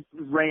same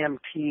Ram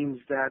teams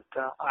that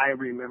I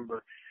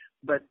remember.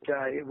 But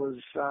it was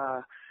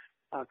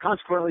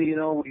consequently,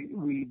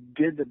 we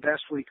did the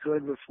best we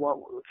could with what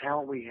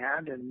talent we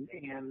had, and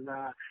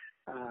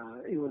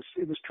it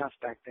was tough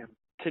back then.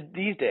 To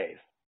these days,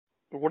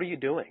 what are you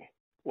doing?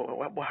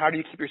 How do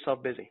you keep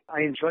yourself busy?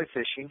 I enjoy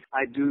fishing.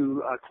 I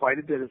do quite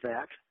a bit of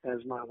that,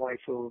 as my wife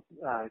will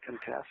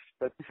contest.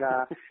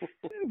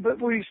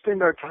 But we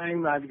spend our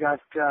time. I've got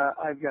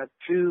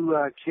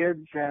 2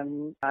 kids,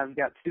 and I've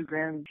got 2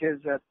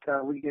 grandkids that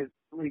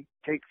we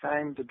take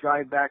time to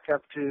drive back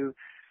up to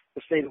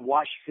the state of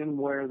Washington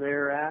where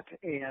they're at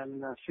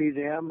and see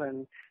them.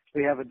 And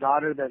we have a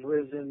daughter that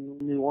lives in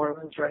New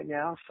Orleans right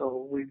now,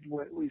 so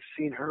we've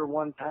seen her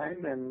one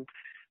time, and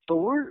so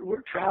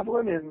we're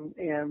traveling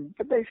and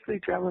basically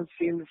traveling,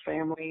 seeing the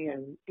family,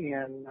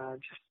 and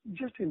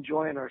just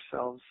enjoying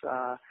ourselves,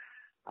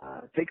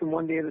 taking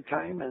one day at a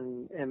time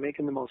and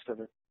making the most of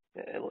it.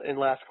 And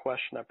last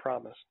question, I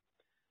promise.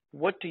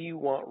 What do you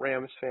want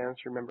Rams fans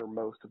to remember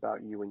most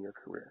about you and your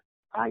career?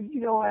 I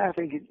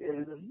think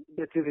it's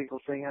the typical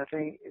thing. I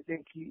think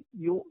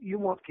you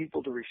want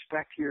people to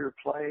respect your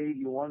play.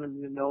 You want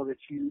them to know that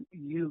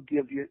you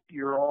give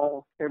your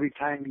all every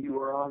time you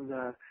are on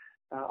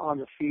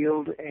the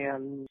field.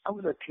 And I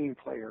was a team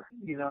player.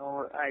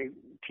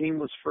 Team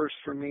was first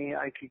for me.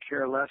 I could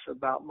care less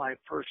about my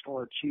personal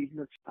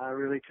achievements. I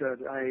really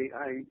could.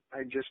 I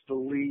just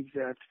believe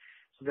that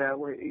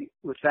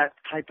with that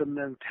type of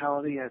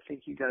mentality, I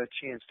think you got a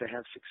chance to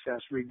have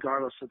success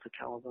regardless of the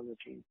talent on the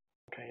team.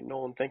 Okay,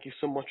 Nolan, thank you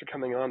so much for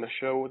coming on the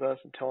show with us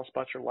and telling us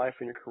about your life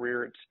and your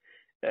career.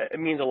 It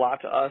means a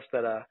lot to us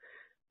that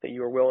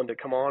you are willing to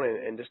come on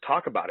and just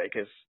talk about it,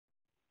 because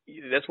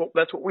that's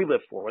what we live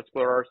for. That's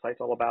what our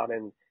site's all about.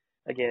 And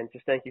again,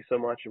 just thank you so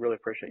much. I really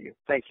appreciate you.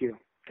 Thank you.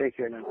 Take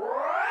care now.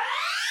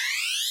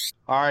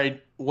 All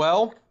right.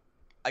 Well,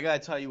 I gotta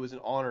tell you, it was an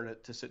honor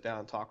to sit down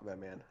and talk with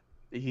that man.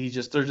 There's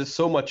just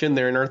so much in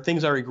there, and there are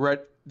things I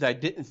regret that I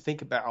didn't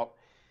think about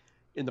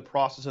in the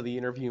process of the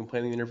interview and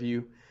planning the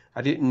interview.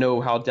 I didn't know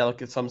how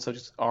delicate some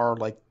subjects are,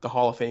 like the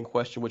Hall of Fame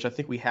question, which I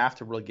think we have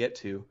to really get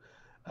to.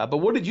 But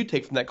what did you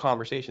take from that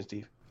conversation,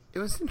 Steve? It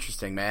was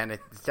interesting, man.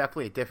 It's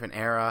definitely a different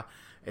era.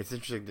 It's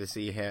interesting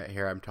to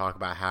hear him talk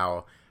about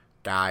how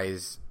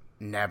guys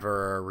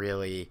never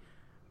really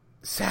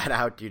sat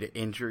out due to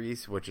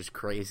injuries, which is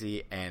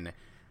crazy and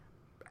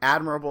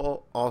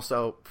admirable.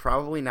 Also,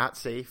 probably not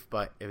safe,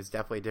 but it was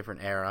definitely a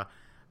different era.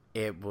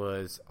 It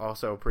was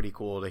also pretty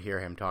cool to hear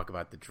him talk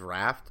about the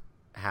draft,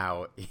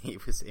 how he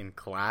was in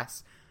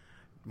class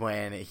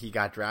when he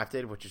got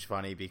drafted, which is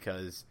funny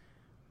because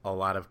a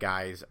lot of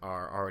guys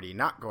are already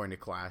not going to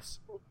class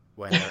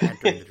when they're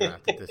entering the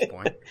draft at this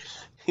point.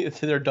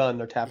 They're done.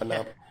 They're tapping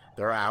out.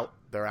 They're out.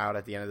 They're out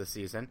at the end of the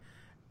season.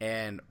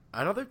 And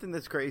another thing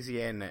that's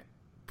crazy and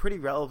pretty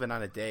relevant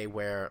on a day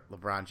where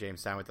LeBron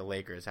James signed with the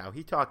Lakers, how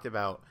he talked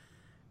about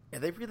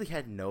they really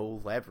had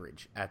no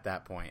leverage at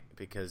that point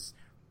because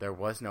there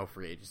was no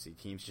free agency.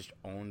 Teams just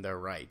owned their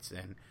rights.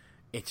 And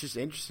it's just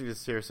interesting to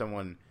hear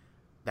someone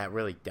that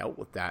really dealt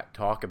with that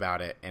talk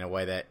about it in a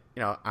way that,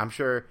 I'm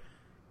sure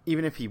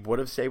even if he would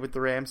have stayed with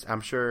the Rams,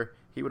 I'm sure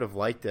he would have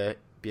liked to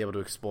be able to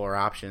explore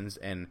options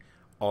and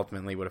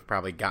ultimately would have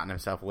probably gotten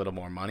himself a little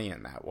more money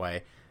in that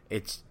way.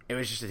 It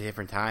was just a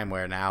different time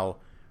where now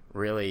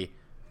really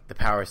the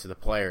power is to the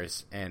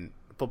players. And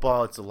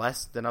football, it's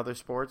less than other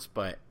sports,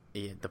 but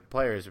the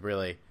players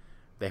really,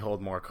 they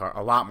hold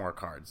a lot more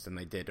cards than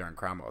they did during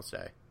Cromwell's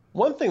day.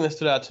 One thing that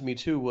stood out to me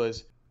too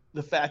was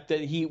the fact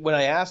that when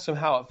I asked him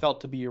how it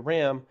felt to be a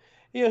Ram,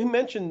 he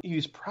mentioned he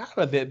was proud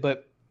of it,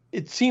 but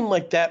it seemed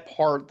like that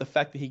part, the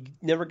fact that he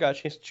never got a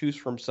chance to choose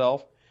for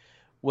himself,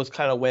 was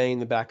kind of weighing in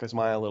the back of his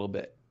mind a little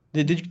bit.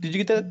 Did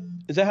you get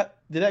that?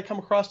 Did that come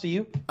across to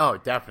you? Oh,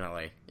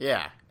 definitely.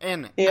 Yeah.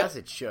 And as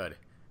it should.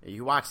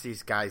 You watch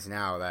these guys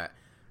now that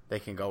they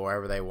can go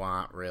wherever they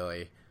want,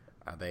 really.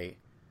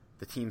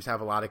 The teams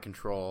have a lot of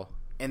control.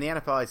 In the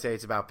NFL, I'd say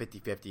it's about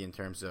 50-50 in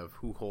terms of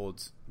who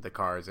holds the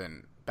cards.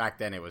 And back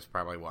then it was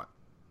probably,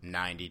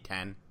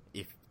 90-10,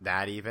 if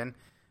that even.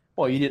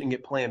 Well, you didn't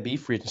get Plan B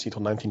free agency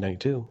until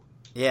 1992.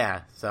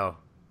 Yeah, so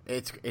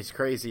it's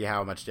crazy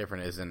how much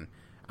different it is. And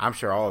I'm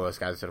sure all of those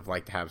guys would have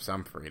liked to have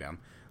some freedom.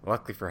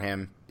 Luckily for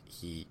him,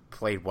 he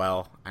played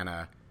well in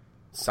a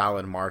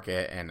solid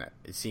market, and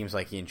it seems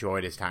like he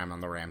enjoyed his time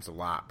on the Rams a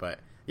lot. But,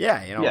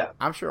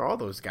 I'm sure all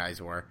those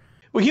guys were.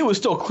 Well, he was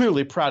still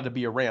clearly proud to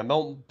be a Ram.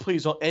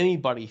 Please don't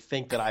anybody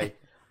think that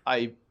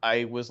I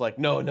was like,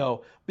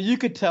 no. But you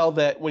could tell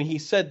that when he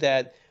said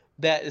that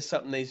is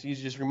something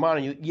he's just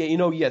reminding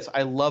you, yes,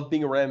 I love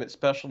being a Ram. It's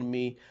special to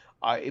me.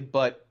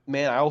 But,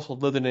 man, I also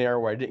lived in an era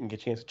where I didn't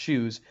get a chance to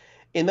choose.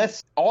 And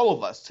that's all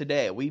of us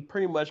today. We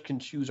pretty much can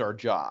choose our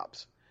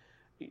jobs.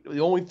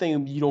 The only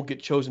thing you don't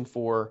get chosen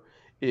for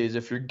is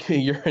if you're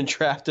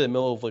drafted in the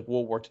middle of like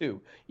World War II.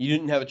 You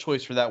didn't have a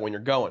choice for that when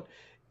you're going.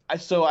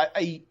 So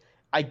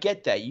I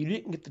get that. You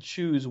didn't get to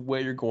choose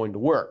where you're going to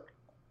work.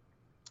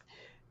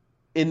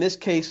 In this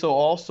case, so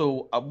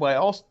also what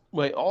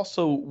I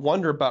also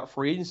wonder about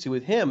free agency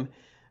with him,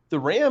 the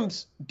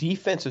Rams'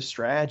 defensive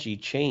strategy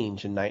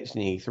changed in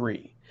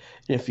 1983.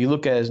 And if you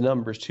look at his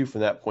numbers, too,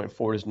 from that point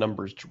forward, his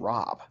numbers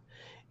drop.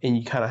 And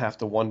you kind of have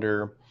to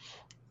wonder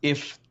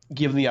if,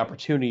 given the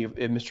opportunity,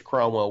 if Mr.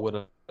 Cromwell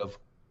would have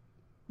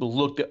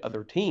looked at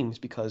other teams,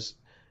 because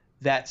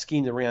that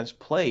scheme the Rams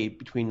played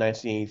between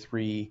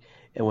 1983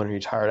 and when he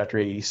retired after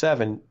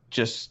 87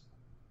 just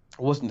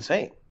wasn't the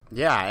same.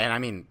 Yeah, and I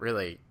mean,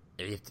 really,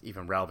 it's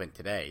even relevant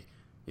today.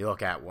 You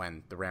look at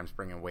when the Rams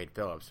bring in Wade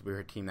Phillips, we were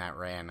a team that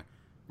ran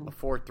a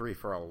 4-3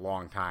 for a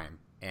long time,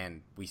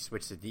 and we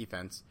switched the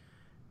defense.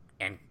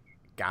 And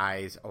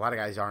a lot of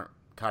guys aren't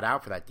cut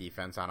out for that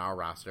defense on our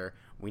roster.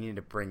 We need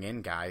to bring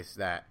in guys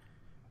that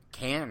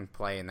can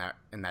play in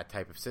that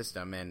type of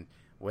system. And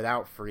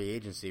without free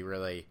agency,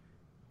 really,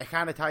 it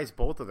kind of ties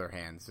both of their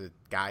hands. The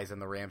guys on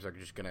the Rams are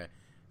just going to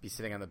be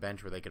sitting on the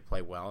bench where they could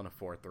play well in a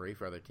 4-3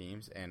 for other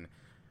teams. And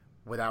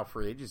without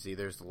free agency,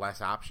 there's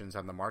less options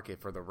on the market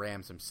for the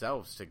Rams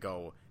themselves to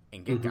go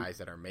and get guys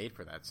that are made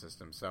for that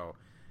system. So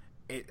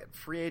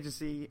free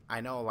agency,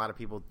 I know a lot of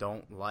people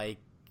don't like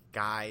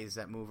guys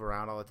that move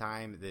around all the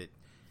time, that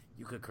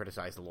you could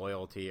criticize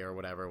loyalty or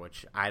whatever,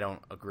 which I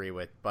don't agree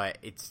with, but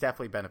it's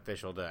definitely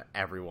beneficial to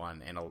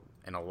everyone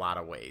in a lot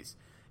of ways.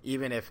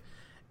 Even if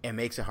it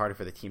makes it harder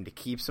for the team to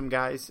keep some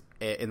guys,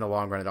 in the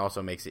long run, it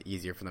also makes it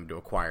easier for them to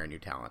acquire new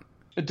talent.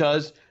 It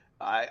does.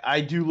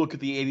 I do look at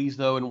the 80s,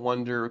 though, and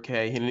wonder,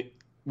 okay,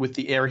 with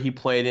the era he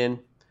played in,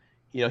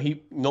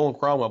 Nolan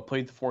Cromwell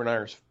played the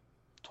 49ers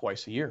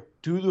twice a year.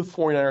 Do the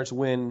 49ers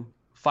win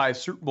 5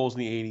 Super Bowls in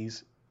the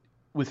 80s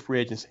with free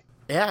agency?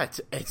 Yeah,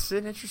 it's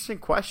an interesting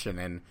question,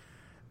 and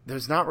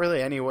there's not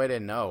really any way to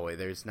know.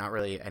 There's not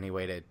really any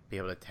way to be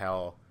able to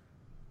tell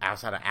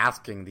outside of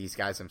asking these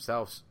guys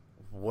themselves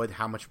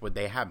how much would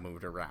they have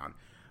moved around.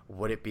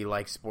 Would it be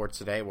like sports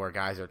today where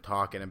guys are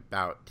talking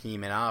about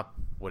teaming up?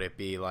 Would it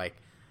be like,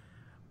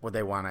 would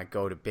they want to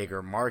go to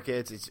bigger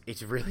markets?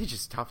 It's really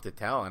just tough to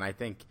tell, and I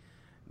think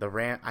the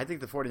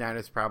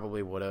 49ers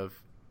probably would have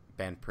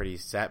been pretty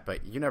set,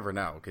 but you never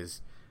know,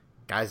 because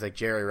guys like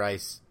Jerry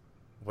Rice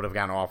would have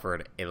gotten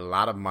offered a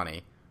lot of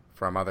money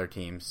from other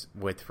teams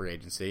with free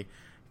agency.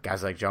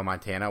 Guys like Joe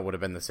Montana would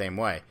have been the same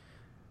way.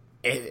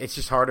 It's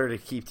just harder to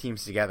keep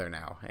teams together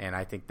now, and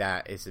I think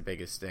that is the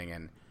biggest thing.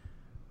 And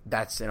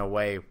that's, in a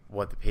way,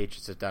 what the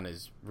Patriots have done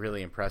is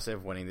really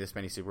impressive, winning this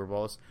many Super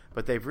Bowls.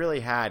 But they've really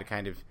had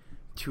kind of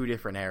two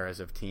different eras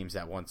of teams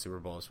that won Super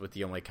Bowls, with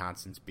the only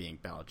constants being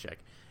Belichick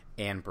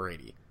and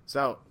Brady.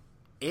 So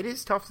it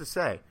is tough to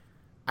say.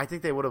 I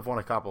think they would have won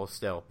a couple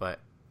still, but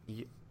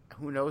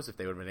who knows if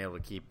they would have been able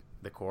to keep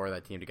the core of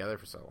that team together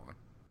for so long.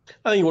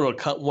 I think he would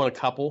have won a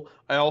couple.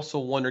 I also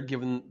wonder,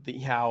 given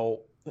how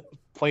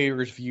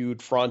players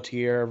viewed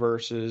Frontier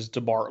versus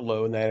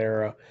DeBartolo in that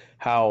era,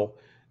 how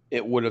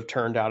it would have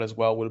turned out as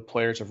well. Would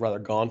players have rather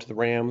gone to the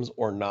Rams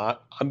or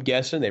not? I'm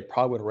guessing they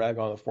probably would have rather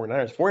gone to the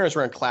 49ers. 49ers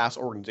were a class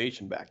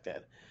organization back then.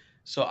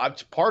 So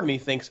part of me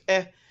thinks,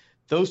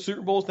 those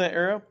Super Bowls in that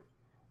era,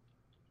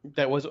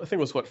 I think it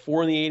was,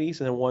 4 in the 80s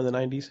and then 1 in the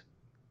 90s?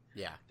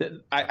 Yeah.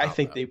 I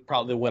think they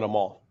probably win them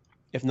all,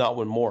 if not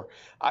win more.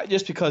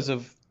 Just because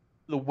of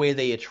the way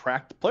they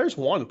attract. The players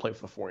wanted to play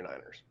for the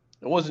 49ers.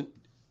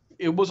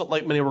 It wasn't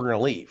like many were going to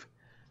leave.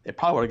 They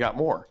probably would have got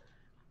more.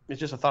 It's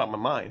just a thought in my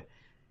mind.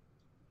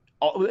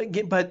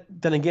 But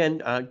then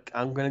again,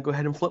 I'm going to go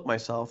ahead and flip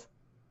myself.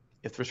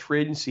 If there's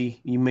free agency,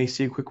 you may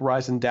see a quick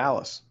rise in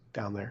Dallas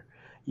down there.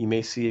 You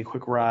may see a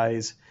quick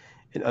rise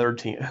in other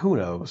teams. Who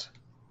knows?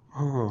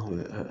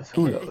 Who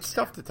knows? It's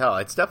tough to tell.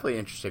 It's definitely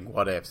interesting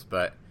what ifs,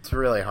 but it's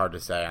really hard to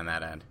say on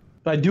that end.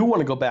 But I do want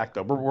to go back,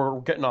 though.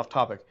 We're getting off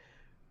topic.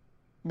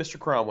 Mr.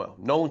 Cromwell,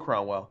 Nolan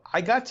Cromwell.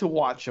 I got to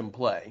watch him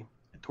play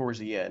towards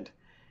the end.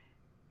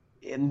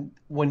 And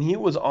when he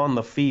was on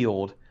the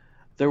field,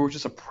 there was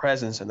just a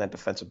presence in that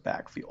defensive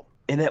backfield.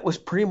 And it was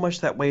pretty much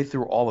that way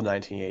through all the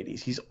 1980s.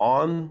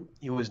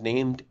 He was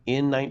named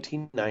in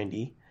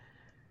 1990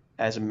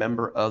 as a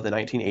member of the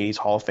 1980s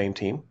Hall of Fame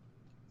team.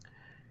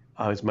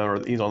 He's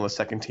on the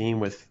second team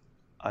with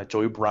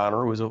Joey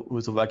Browner, who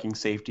was a Viking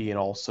safety, and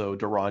also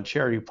Deron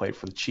Cherry, who played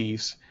for the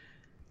Chiefs.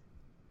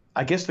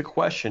 I guess the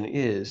question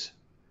is,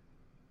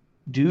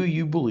 do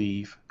you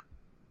believe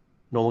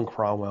Nolan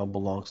Cromwell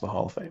belongs to the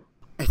Hall of Fame?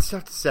 It's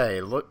tough to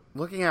say.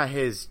 Looking at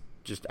his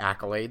just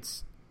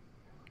accolades,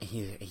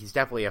 he's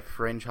definitely a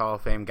fringe Hall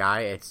of Fame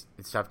guy. It's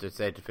tough to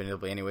say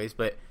definitively anyways,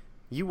 but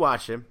you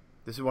watch him.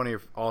 This is one of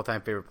your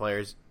all-time favorite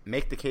players.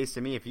 Make the case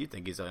to me if you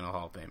think he's in the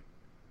Hall of Fame.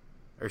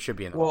 Or should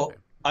be in the Hall of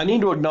Fame. I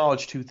need to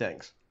acknowledge two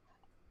things.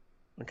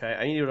 Okay,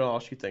 I need to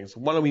acknowledge two things.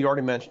 One, we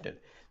already mentioned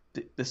it.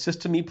 The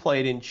system he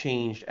played in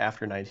changed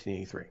after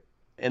 1983.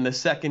 And the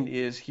second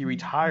is he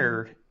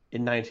retired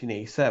in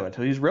 1987.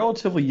 So he's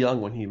relatively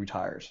young when he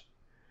retires.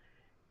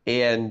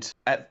 And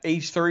at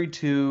age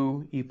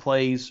 32, he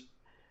plays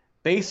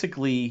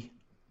basically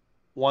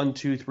 1,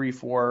 2, 3,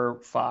 4,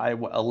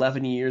 5,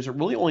 11 years. It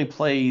really only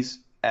plays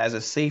as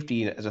a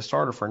safety, as a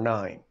starter for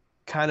 9.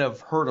 Kind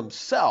of hurt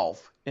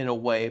himself in a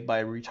way by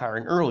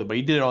retiring early, but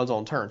he did it on his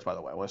own terms, by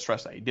the way. I want to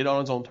stress that. He did it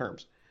on his own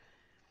terms.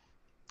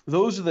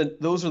 Those are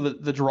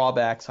the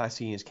drawbacks I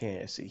see in his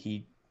candidacy.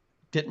 He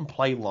didn't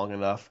play long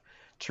enough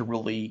to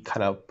really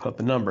kind of put up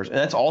the numbers. And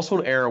that's also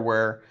an era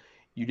where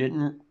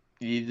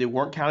they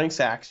weren't counting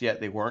sacks yet.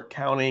 They weren't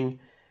counting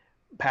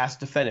pass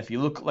defend. If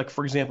you look, like,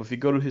 for example, if you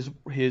go to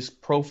his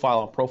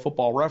profile on Pro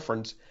Football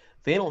Reference,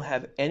 they don't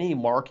have any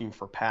marking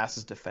for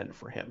passes defended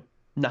for him.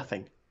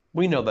 Nothing.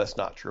 We know that's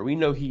not true. We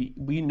know he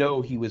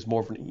was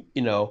more of an,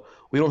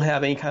 we don't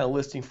have any kind of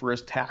listing for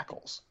his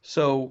tackles.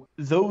 So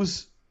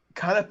those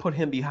kind of put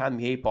him behind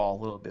the 8 ball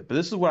a little bit. But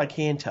this is what I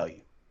can tell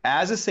you.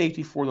 As a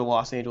safety for the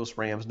Los Angeles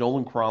Rams,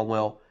 Nolan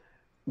Cromwell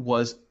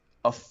was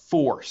a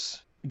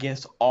force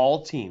against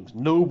all teams.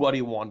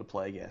 Nobody wanted to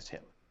play against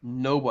him.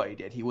 Nobody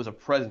did. He was a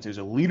presence. He was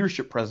a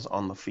leadership presence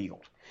on the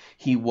field.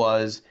 He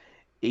was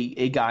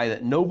a guy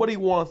that nobody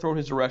wanted to throw in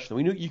his direction.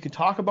 We knew you could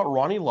talk about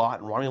Ronnie Lott,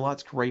 and Ronnie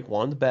Lott's great,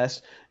 one of the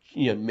best.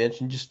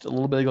 Mentioned just a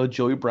little bit ago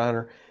Joey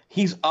Browner.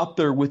 He's up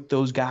there with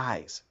those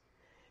guys.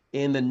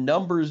 And the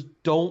numbers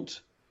don't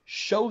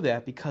show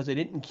that because they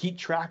didn't keep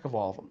track of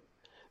all of them.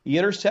 The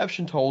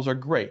interception totals are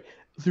great.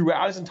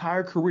 Throughout his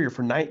entire career,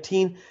 from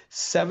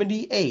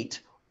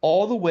 1978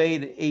 all the way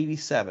to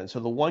 87, so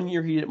the 1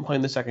 year he didn't play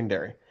in the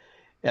secondary,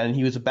 and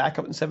he was a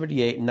backup in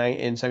 78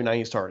 and 79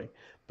 he started.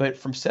 But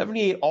from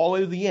 78 all the way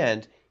to the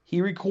end,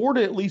 he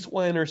recorded at least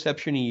 1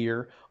 interception a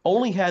year,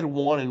 only had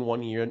 1 in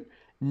 1 year,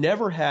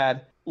 never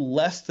had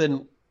less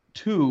than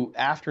 2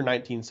 after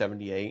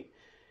 1978,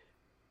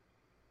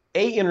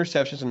 8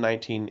 interceptions in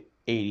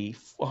 1980,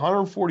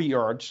 140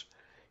 yards.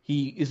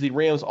 He is the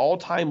Rams'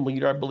 all-time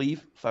leader, I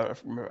believe,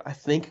 I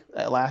think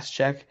at last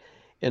check,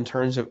 in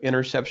terms of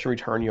interception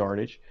return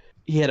yardage.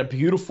 He had a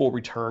beautiful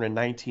return in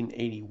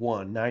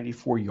 1981,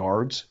 94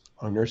 yards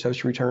on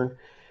interception return.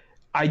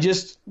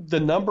 The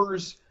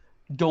numbers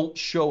don't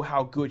show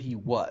how good he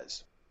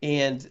was.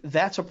 And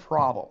that's a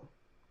problem.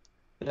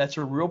 That's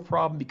a real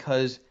problem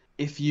because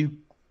if you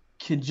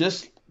can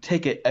just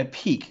take a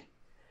peek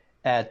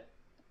at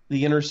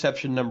the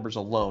interception numbers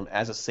alone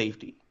as a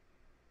safety,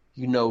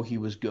 you know he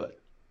was good.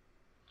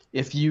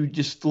 If you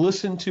just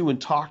listen to and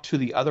talk to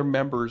the other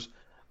members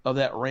of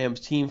that Rams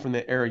team from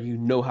that era, you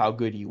know how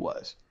good he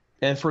was.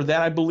 And for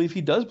that, I believe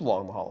he does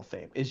belong in the Hall of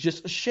Fame. It's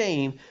just a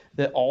shame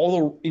that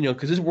all the,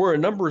 because we're a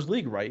numbers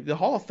league, right? The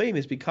Hall of Fame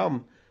has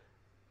become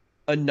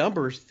a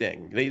numbers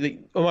thing.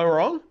 Am I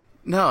wrong?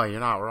 No, you're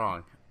not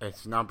wrong.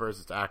 It's numbers,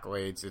 it's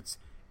accolades.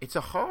 It's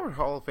a hard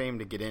Hall of Fame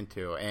to get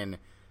into, and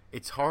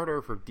it's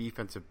harder for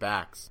defensive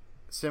backs.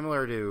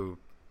 Similar to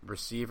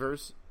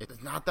receivers,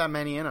 there's not that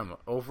many in them.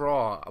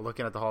 Overall,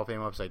 looking at the Hall of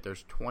Fame website,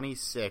 there's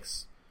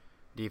 26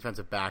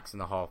 defensive backs in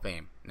the Hall of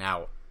Fame.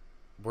 Now,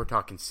 we're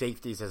talking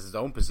safeties as his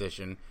own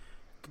position. You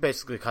could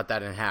basically cut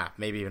that in half,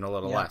 maybe even a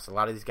little less. A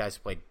lot of these guys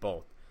played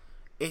both.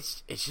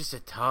 It's just a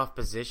tough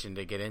position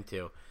to get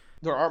into.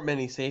 There aren't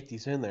many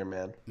safeties in there,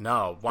 man.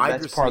 No,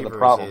 wide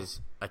receivers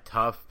is a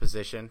tough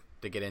position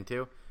to get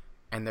into,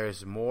 and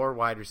there's more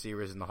wide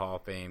receivers in the Hall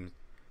of Fame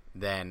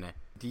than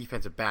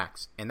defensive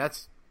backs, and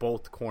that's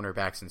both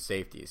cornerbacks and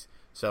safeties.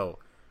 So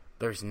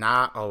there's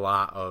not a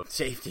lot of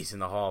safeties in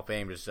the Hall of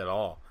Fame just at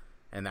all,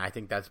 and I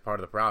think that's part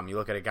of the problem. You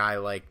look at a guy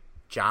like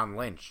John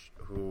Lynch,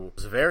 who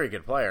was a very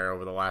good player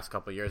over the last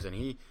couple of years, and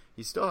he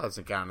still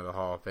hasn't gotten to the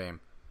Hall of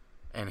Fame.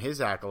 And his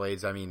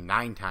accolades,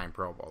 9-time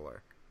Pro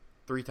Bowler,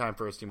 3-time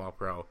first-team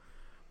All-Pro,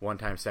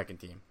 1-time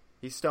second-team.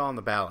 He's still on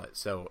the ballot.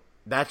 So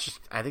I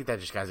think that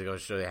just goes to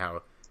show you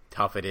how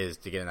tough it is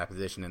to get in that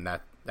position, and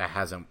that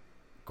hasn't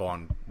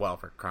gone well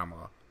for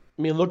Cromwell.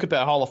 Look at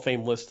that Hall of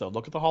Fame list, though.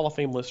 Look at the Hall of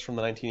Fame list from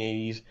the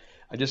 1980s.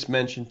 I just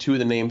mentioned two of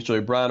the names,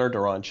 Joey Browner,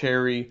 Deron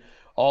Cherry,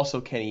 also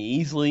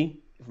Kenny Easley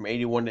from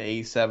 81 to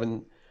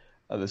 87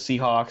 of the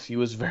Seahawks. He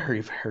was very,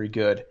 very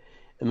good.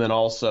 And then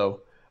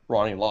also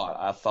Ronnie Lott.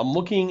 If I'm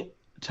looking,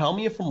 tell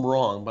me if I'm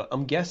wrong, but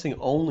I'm guessing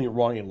only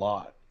Ronnie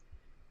Lott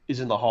is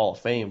in the Hall of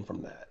Fame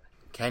from that.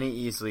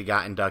 Kenny Easley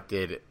got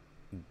inducted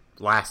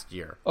last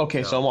year.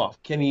 Okay, so I'm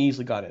off. Kenny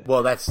Easley got in.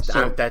 Well,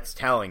 that's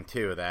telling,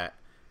 too, that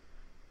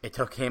it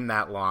took him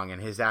that long, and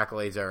his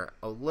accolades are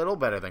a little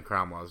better than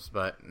Cromwell's,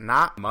 but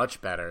not much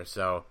better.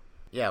 So,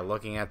 yeah,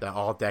 looking at the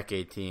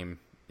all-decade team,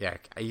 yeah,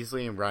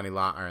 Easley and Ronnie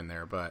Lott are in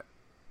there, but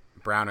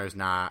Browner's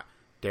not.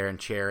 Darren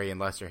Cherry and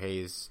Lester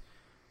Hayes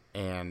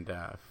and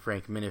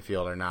Frank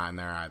Minifield are not in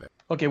there either.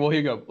 Okay, well,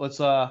 here you go. Let's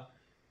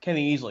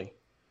Kenny Easley,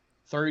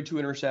 32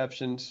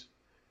 interceptions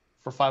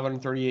for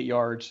 538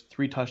 yards,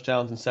 3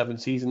 touchdowns in 7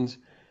 seasons.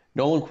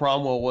 Nolan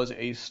Cromwell was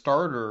a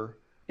starter,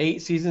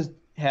 8 seasons,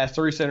 has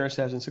 37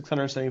 interceptions,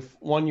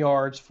 671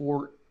 yards,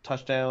 4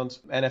 touchdowns,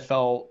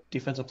 NFL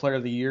Defensive Player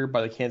of the Year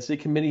by the Kansas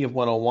City Committee of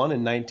 101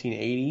 in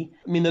 1980.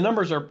 The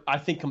numbers are, I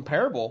think,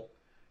 comparable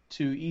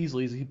to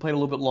Easley's. He played a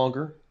little bit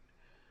longer.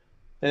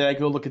 Then I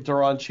go look at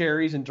Deron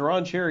Cherry's, and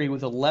Deron Cherry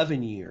with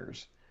 11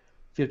 years,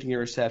 15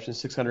 interceptions,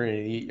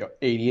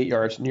 688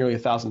 yards, nearly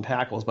 1,000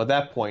 tackles. By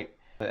that point,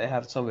 I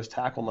have some of his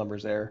tackle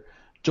numbers there.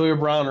 Joey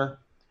Browner,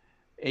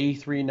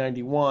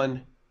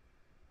 83-91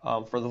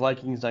 for the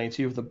Vikings,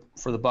 92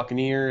 for the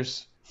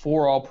Buccaneers,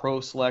 4 All-Pro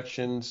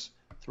selections,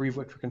 3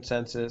 victory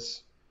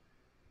consensus,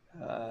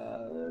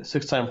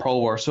 6-time Pro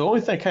Bowler. So the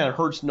only thing that kind of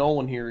hurts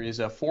Nolan here is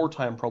a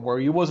 4-time Pro Bowler.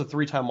 He was a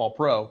 3-time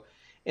All-Pro.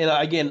 And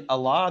again, a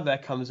lot of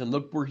that comes in.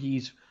 Look where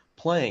he's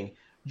playing.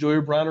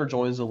 Joey Browner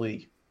joins the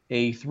league,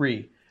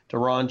 83.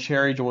 Deron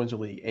Cherry joins the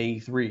league,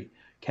 83.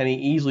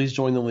 Kenny Easley's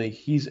joined the league.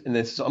 He's in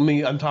this. I'm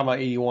talking about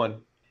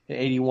 81.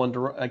 81,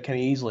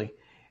 Kenny Easley.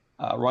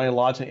 Ronnie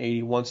Lott's in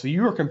 81. So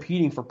you are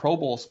competing for Pro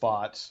Bowl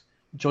spots.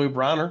 Joey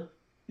Browner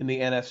in the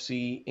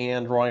NFC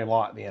and Ronnie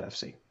Lott in the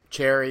NFC.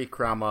 Cherry,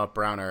 Cromwell,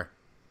 Browner,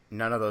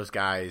 none of those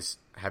guys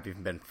have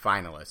even been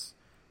finalists.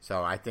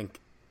 So I think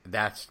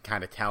that's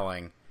kind of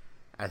telling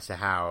as to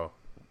how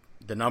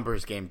the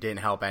numbers game didn't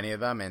help any of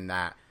them, and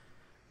that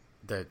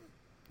the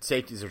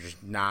safeties are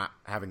just not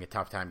having a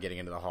tough time getting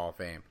into the Hall of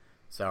Fame.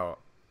 So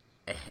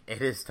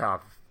it is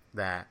tough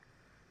that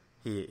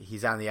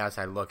he's on the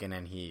outside looking,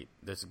 and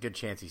there's a good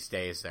chance he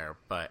stays there,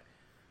 but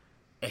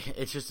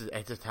it's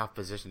a tough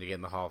position to get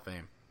in the Hall of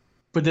Fame.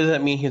 But does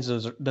that mean he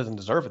doesn't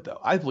deserve it, though?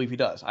 I believe he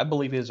does. I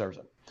believe he deserves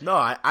it. No,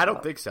 I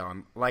don't think so.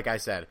 Like I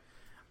said,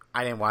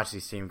 I didn't watch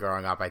these teams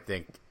growing up. I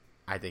think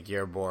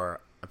you're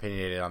more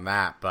opinionated on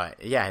that.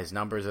 But, yeah, his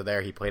numbers are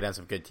there. He played on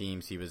some good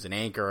teams. He was an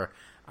anchor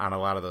on a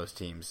lot of those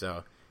teams.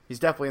 So he's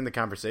definitely in the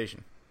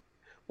conversation.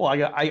 Well,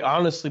 I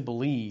honestly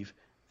believe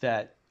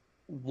that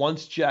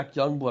once Jack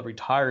Youngblood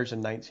retires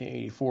in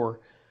 1984,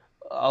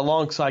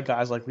 alongside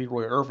guys like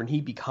Leroy Irvin,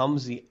 he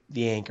becomes the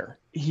anchor.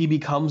 He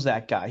becomes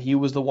that guy. He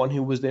was the one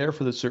who was there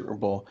for the Super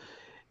Bowl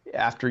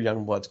after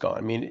Youngblood's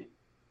gone.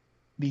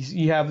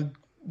 You have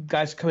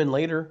guys come in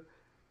later,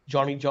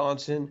 Johnny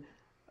Johnson.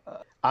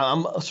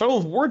 I'm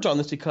struggling with words on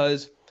this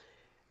because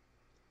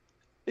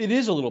it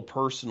is a little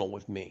personal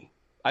with me.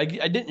 I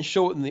didn't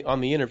show it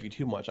on the interview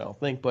too much, I don't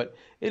think, but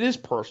it is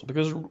personal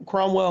because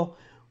Cromwell,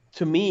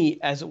 to me,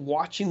 as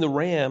watching the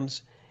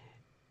Rams,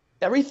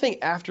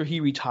 everything after he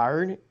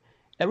retired,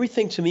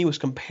 everything to me was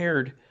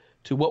compared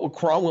to what would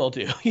Cromwell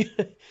do.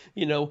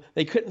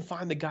 They couldn't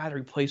find the guy to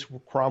replace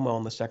Cromwell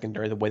in the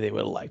secondary the way they would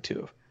have liked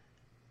to have.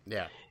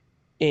 Yeah.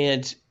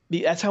 And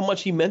that's how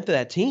much he meant to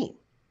that team.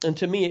 And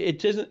to me, it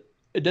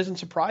doesn't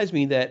surprise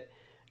me that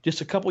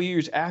just a couple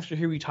years after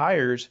he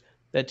retires,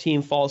 that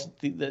team falls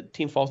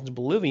into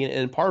oblivion,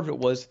 and part of it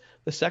was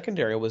the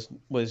secondary was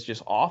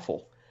just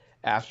awful.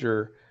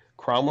 After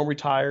Cromwell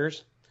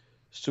retires,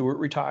 Stewart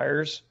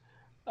retires,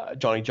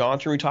 Johnny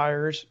Johnson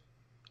retires,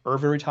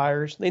 Irvin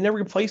retires. They never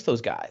replaced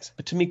those guys.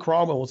 But to me,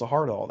 Cromwell was the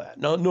heart of all that.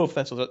 No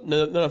offense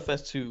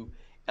to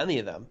any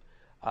of them,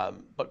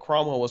 but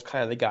Cromwell was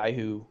kind of the guy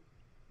who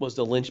was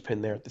the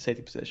linchpin there at the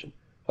safety position.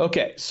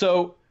 Okay,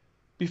 so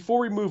before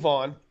we move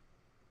on,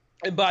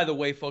 and by the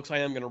way, folks,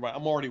 I'm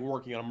already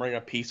working on writing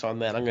a piece on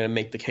that. I'm going to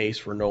make the case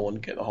for Nolan to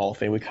get in the Hall of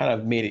Fame. We kind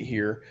of made it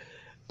here,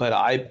 but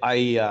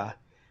I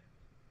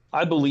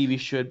believe he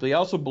should. But I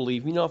also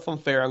believe, if I'm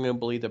fair, I'm going to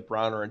believe that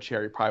Browner and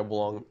Cherry probably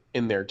belong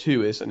in there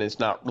too. And it's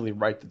not really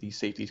right that these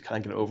safeties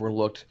kind of get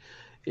overlooked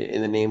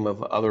in the name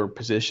of other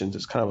positions.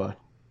 It's kind of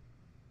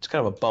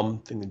a bum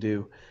thing to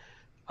do.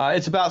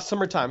 It's about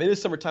summertime. It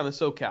is summertime in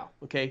SoCal.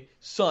 Okay,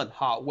 sun,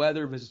 hot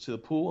weather, visits to the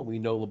pool, and we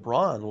know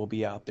LeBron will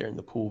be out there in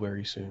the pool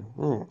very soon.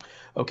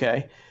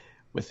 Okay,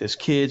 with his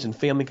kids and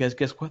family.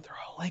 Guess what? They're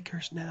all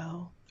Lakers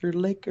now. They're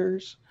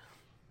Lakers.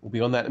 We'll be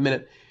on that in a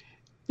minute.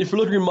 If you're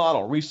looking to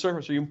remodel,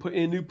 resurface, or you can put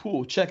in a new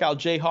pool, check out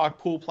Jayhawk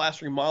Pool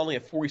Plastering Remodeling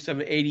at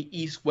 4780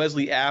 East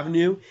Wesley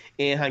Avenue,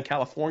 Anaheim,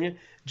 California.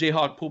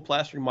 Jayhawk Pool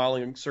Plastering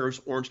Remodeling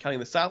serves Orange County in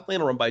the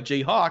Southland, run by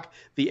Jay Hawk,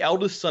 the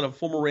eldest son of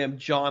former Ram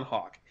John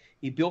Hawk.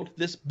 He built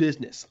this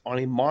business on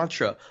a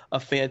mantra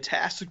of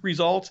fantastic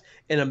results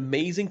and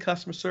amazing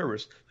customer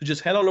service. So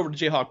just head on over to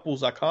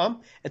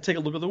jayhawkpools.com and take a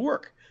look at the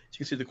work. So you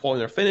can see the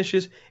quality of their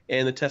finishes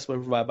and the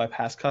testimony provided by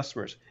past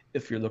customers.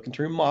 If you're looking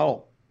to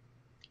remodel,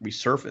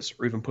 resurface,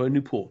 or even put a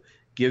new pool,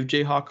 give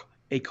Jayhawk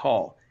a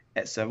call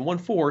at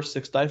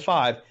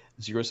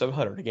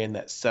 714-695-0700. Again,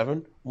 that's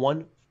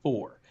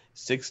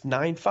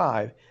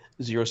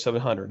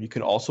 714-695-0700. You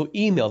can also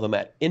email them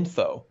at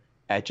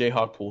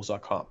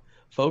info@jayhawkpools.com.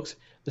 Folks,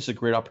 this is a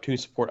great opportunity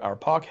to support our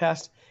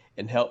podcast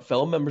and help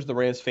fellow members of the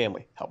Rams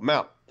family. Help them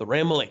out, the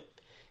Ramily.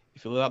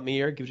 If you live out in the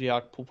area, give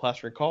Jayhawk Pool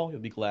Plastering a call.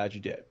 You'll be glad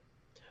you did.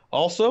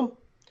 Also,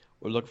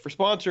 we're looking for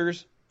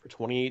sponsors for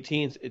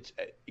 2018. It's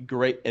a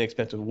great,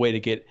 inexpensive way to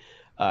get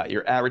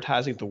your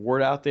advertising, the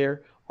word out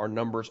there. Our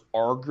numbers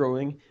are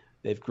growing.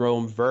 They've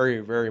grown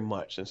very, very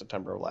much since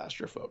September of last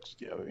year, folks.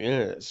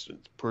 It's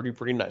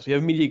pretty nice. If you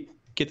have media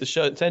get the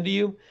show sent to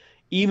you,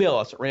 email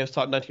us at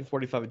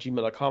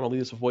ramstalk1945@gmail.com or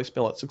leave us a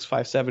voicemail at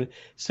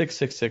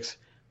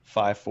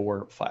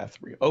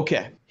 657-666-5453.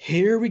 Okay,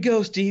 here we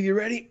go, Steve. You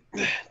ready?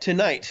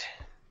 Tonight,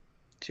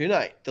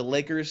 the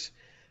Lakers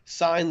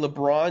signed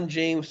LeBron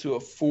James to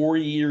a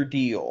 4-year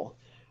deal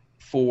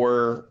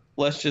for,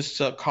 let's just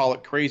call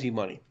it crazy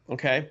money,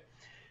 okay?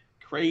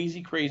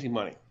 Crazy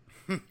money.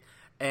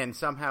 And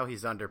somehow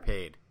he's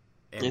underpaid.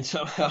 And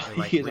somehow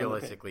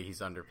realistically,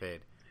 he's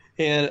underpaid.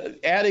 And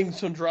adding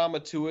some drama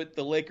to it,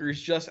 the Lakers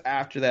just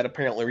after that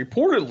apparently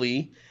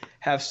reportedly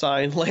have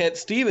signed Lance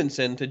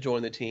Stevenson to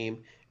join the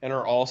team and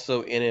are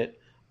also in it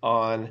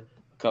on a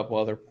couple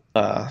other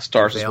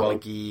stars as well.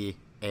 McGee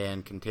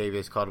and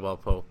Contavious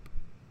Caldwell-Pope.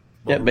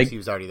 Well, he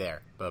was already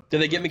there. But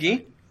did they get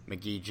McGee?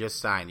 McGee just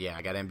signed. Yeah,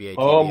 I got NBA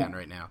TV on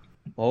right now.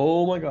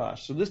 Oh, my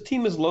gosh. So this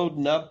team is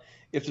loading up.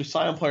 If they're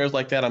signing players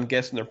like that, I'm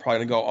guessing they're probably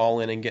going to go all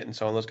in and getting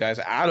some of those guys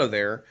out of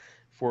there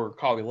for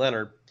Kawhi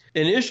Leonard.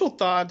 Initial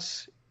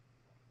thoughts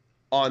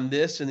on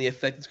this and the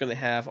effect it's going to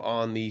have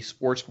on the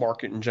sports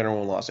market in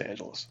general in Los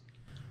Angeles?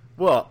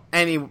 Well,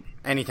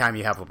 anytime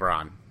you have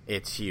LeBron,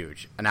 it's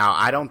huge. Now,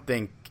 I don't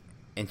think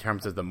in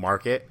terms of the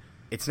market,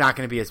 it's not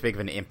going to be as big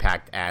of an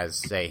impact as,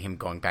 say, him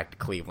going back to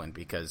Cleveland,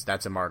 because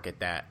that's a market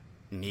that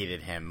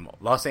needed him.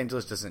 Los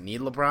Angeles doesn't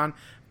need LeBron,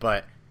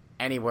 but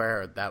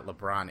anywhere that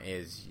LeBron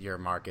is, your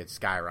market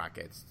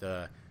skyrockets.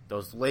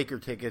 Those Laker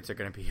tickets are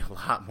going to be a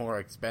lot more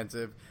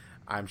expensive.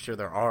 I'm sure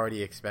they're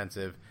already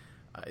expensive.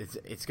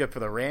 It's good for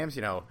the Rams.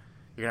 You're going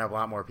to have a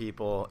lot more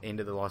people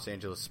into the Los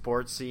Angeles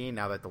sports scene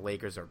now that the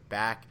Lakers are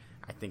back.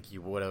 I think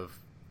you would have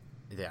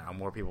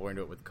more people were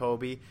into it with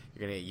Kobe. You're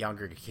going to get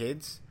younger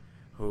kids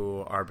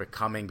who are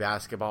becoming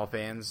basketball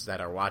fans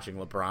that are watching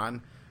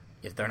LeBron.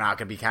 If they're not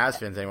going to be Cavs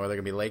fans anymore, they're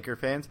going to be Laker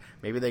fans.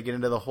 Maybe they get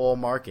into the whole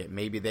market.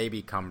 Maybe they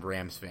become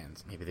Rams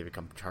fans. Maybe they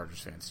become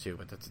Chargers fans too,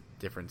 but that's a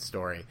different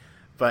story.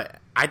 But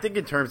I think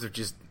in terms of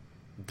just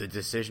the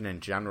decision in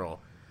general,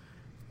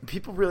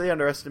 people really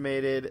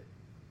underestimated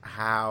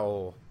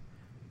how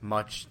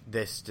much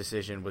this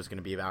decision was going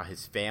to be about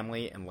his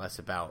family and less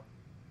about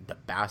the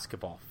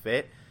basketball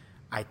fit.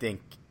 I think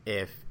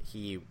if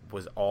he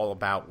was all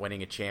about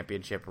winning a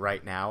championship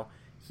right now,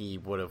 he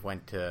would have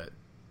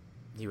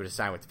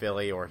signed with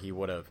Philly, or he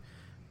would have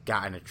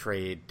gotten a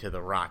trade to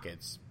the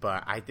Rockets.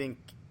 But I think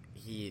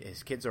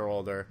his kids are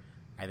older.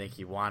 I think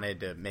he wanted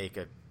to make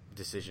a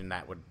decision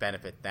that would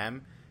benefit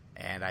them,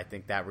 and I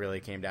think that really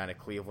came down to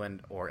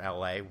Cleveland or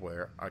LA,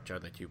 which are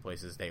the two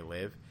places they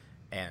live.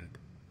 And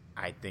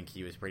I think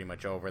he was pretty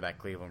much over that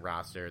Cleveland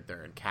roster.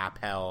 They're in cap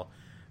hell.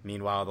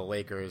 Meanwhile, the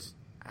Lakers,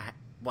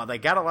 well, they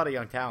got a lot of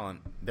young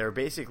talent. They're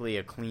basically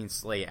a clean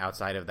slate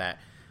outside of that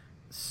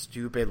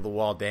stupid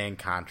Luol Deng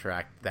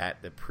contract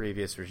that the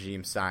previous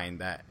regime signed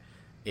that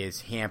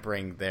is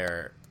hampering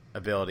their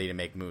ability to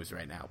make moves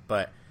right now.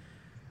 But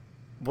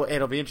Well,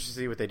 it'll be interesting to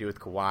see what they do with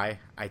Kawhi.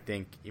 I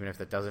think even if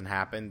that doesn't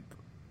happen,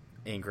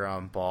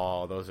 Ingram,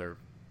 Ball, those are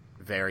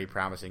very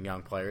promising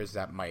young players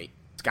that might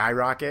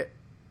skyrocket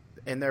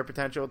in their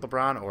potential with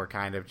LeBron or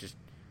kind of just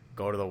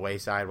go to the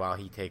wayside while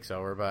he takes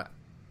over. But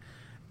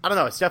I don't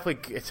know.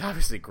 It's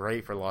obviously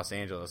great for Los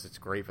Angeles. It's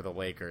great for the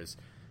Lakers.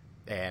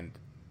 And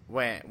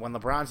when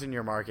LeBron's in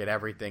your market,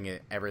 everything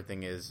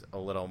is a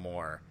little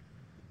more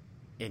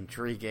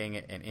intriguing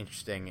and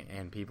interesting,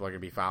 and people are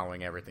going to be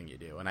following everything you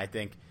do. And I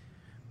think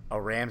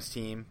a Rams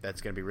team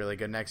that's going to be really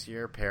good next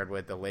year paired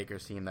with the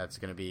Lakers team that's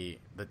going to be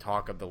the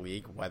talk of the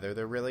league, whether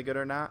they're really good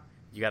or not,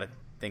 you got to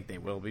think they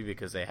will be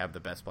because they have the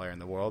best player in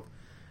the world.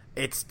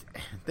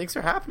 Things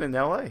are happening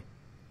in LA.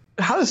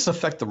 How does this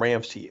affect the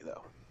Rams to you,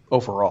 though,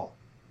 overall?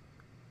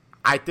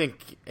 I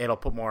think it'll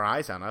put more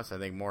eyes on us. I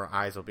think more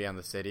eyes will be on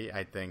the city.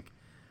 I think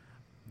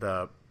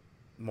the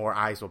more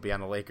eyes will be on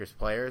the Lakers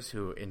players,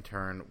 who in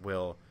turn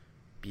will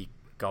be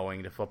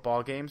going to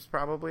football games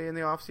probably in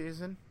the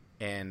offseason.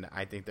 And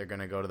I think they're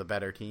going to go to the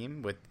better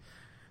team with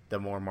the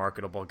more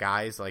marketable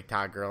guys like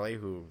Todd Gurley,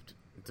 who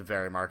is a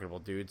very marketable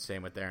dude.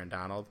 Same with Aaron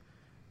Donald.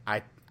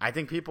 I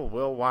think people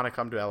will want to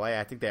come to LA.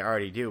 I think they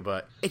already do.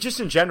 But it just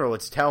in general,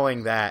 it's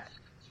telling that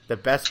the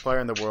best player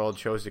in the world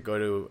chose to go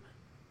to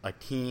a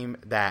team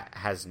that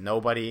has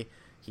nobody.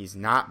 He's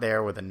not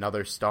there with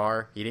another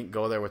star. He didn't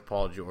go there with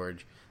Paul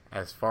George.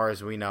 As far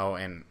as we know,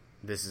 and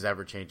this is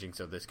ever-changing,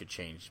 so this could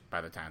change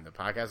by the time the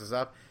podcast is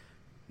up,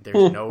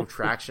 there's no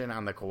traction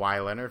on the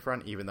Kawhi Leonard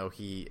front, even though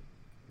he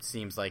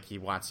seems like he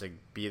wants to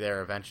be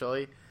there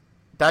eventually.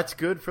 That's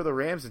good for the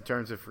Rams in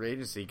terms of free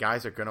agency.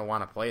 Guys are going to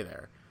want to play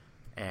there.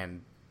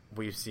 And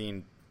we've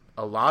seen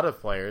a lot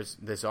of players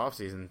this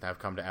offseason that have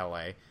come to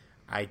LA.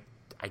 I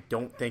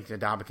don't think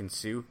Ndamukong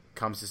Suh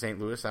comes to St.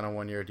 Louis on a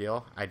one-year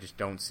deal. I just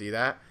don't see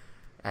that.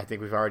 I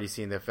think we've already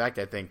seen the effect.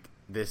 I think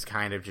this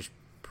kind of just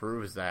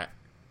proves that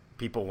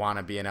people want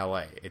to be in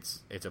LA.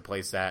 It's a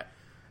place that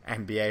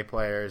NBA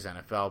players,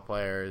 NFL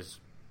players,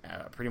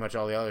 pretty much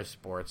all the other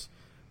sports,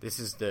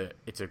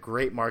 it's a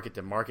great market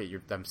to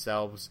market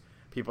themselves.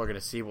 People are going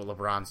to see what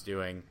LeBron's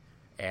doing,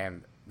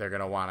 and they're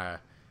going to want to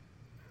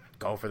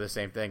go for the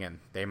same thing, and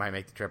they might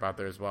make the trip out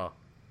there as well.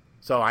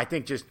 So I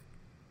think just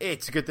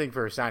it's a good thing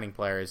for signing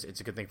players. It's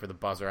a good thing for the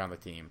buzz around the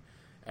team.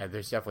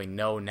 There's definitely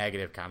no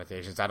negative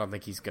connotations. I don't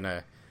think he's going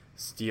to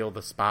steal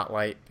the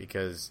spotlight,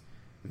 because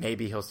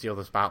maybe he'll steal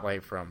the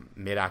spotlight from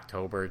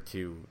mid-October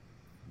to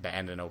the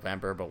end of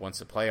November. But once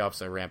the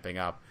playoffs are ramping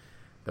up,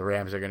 the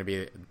Rams are going to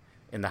be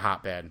in the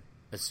hotbed,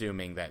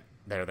 assuming that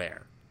they're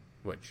there,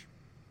 which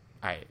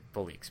I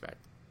fully expect.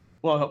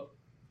 Well,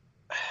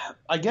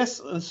 I guess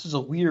this is a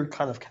weird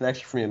kind of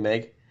connection for me to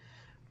make,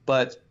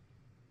 but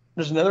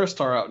there's another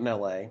star out in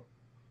LA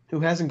who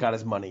hasn't got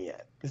his money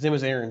yet. His name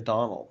is Aaron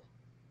Donald.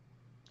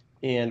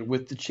 And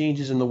with the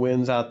changes in the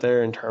winds out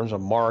there in terms of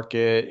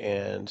market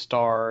and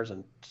stars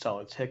and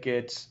selling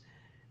tickets,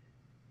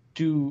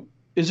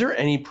 is there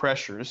any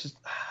pressure? This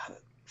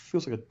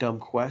feels like a dumb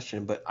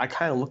question, but I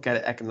kind of look at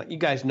it. You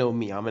guys know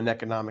me. I'm an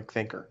economic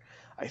thinker.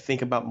 I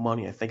think about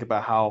money. I think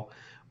about how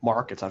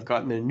markets. I've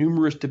gotten in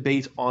numerous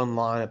debates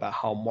online about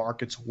how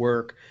markets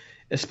work,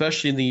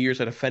 especially in the years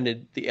that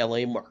offended the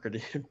LA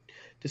market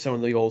to some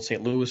of the old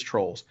St. Louis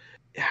trolls.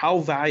 How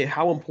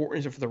important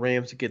is it for the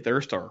Rams to get their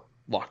star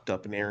locked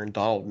up in Aaron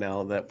Donald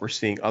now that we're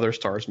seeing other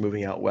stars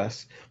moving out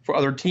west for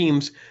other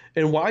teams?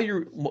 And while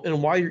you're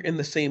in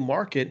the same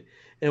market,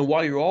 and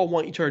while you all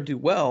want each other to do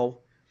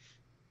well,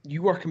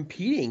 you are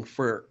competing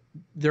for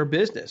their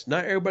business.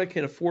 Not everybody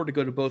can afford to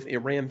go to both a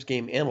Rams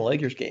game and a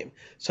Lakers game.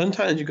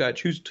 Sometimes you got to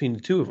choose between the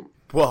two of them.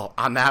 Well,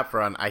 on that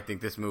front, I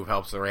think this move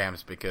helps the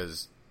Rams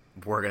because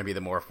we're going to be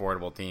the more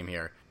affordable team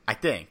here. I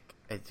think.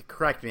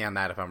 Correct me on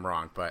that if I'm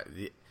wrong, but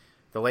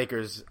the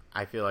Lakers,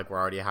 I feel like, were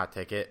already a hot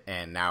ticket,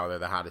 and now they're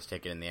the hottest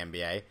ticket in the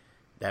NBA.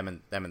 Them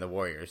and the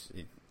Warriors.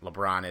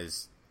 LeBron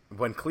is –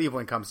 when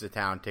Cleveland comes to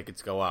town,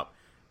 tickets go up.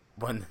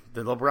 When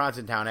the LeBron's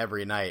in town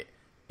every night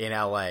in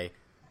LA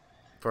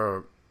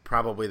for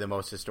probably the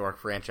most historic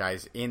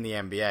franchise in the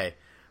NBA,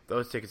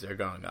 those tickets are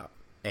going up.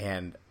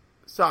 And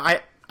so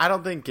I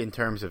don't think in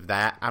terms of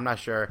that, I'm not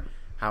sure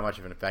how much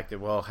of an effect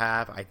it will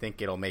have. I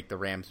think it'll make the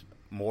Rams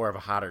more of a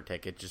hotter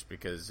ticket just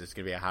because it's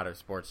going to be a hotter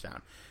sports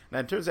town. Now,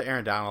 in terms of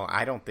Aaron Donald,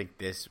 I don't think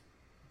this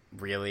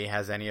really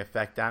has any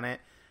effect on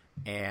it.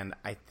 And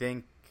I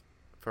think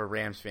for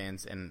Rams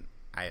fans, and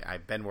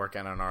I've been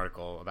working on an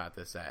article about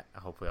this that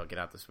hopefully I'll get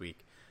out this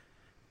week.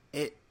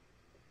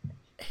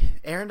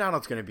 Aaron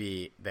Donald's going to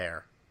be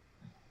there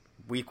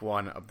week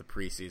 1 of the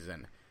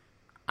preseason.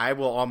 I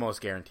will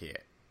almost guarantee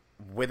it.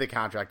 With a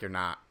contract or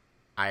not,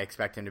 I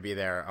expect him to be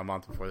there a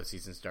month before the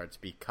season starts,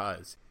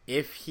 because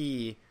if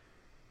he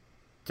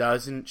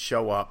doesn't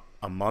show up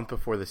a month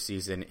before the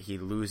season, he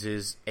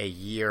loses a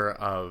year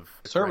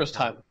of service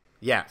time.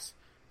 Yes.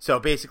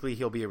 So basically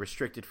he'll be a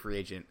restricted free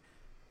agent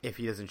if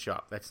he doesn't show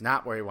up. That's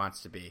not where he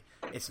wants to be.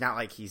 It's not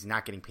like he's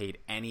not getting paid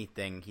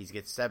anything. He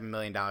gets $7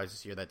 million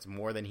this year. That's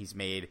more than he's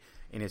made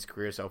in his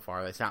career so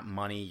far. That's not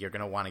money you're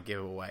going to want to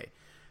give away.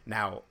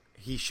 Now,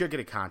 he should get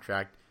a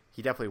contract.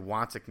 He definitely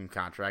wants a new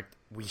contract.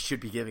 We should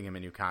be giving him a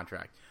new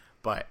contract.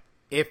 But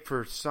if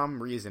for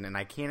some reason, and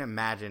I can't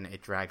imagine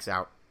it drags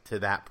out to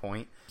that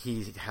point,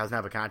 he doesn't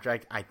have a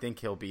contract, I think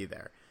he'll be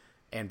there.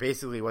 And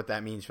basically what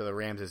that means for the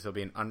Rams is he'll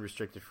be an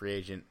unrestricted free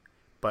agent,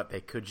 but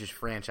they could just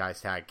franchise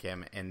tag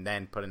him and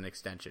then put an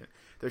extension.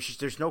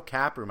 There's no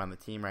cap room on the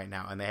team right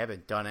now, and they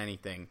haven't done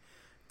anything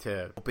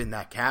to open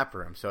that cap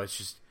room. So it's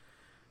just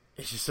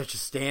such a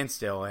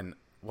standstill. And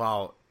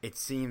while it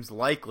seems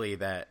likely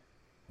that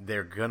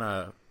they're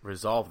gonna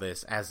resolve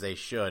this, as they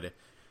should,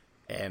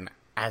 and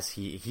as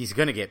he's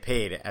gonna get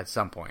paid at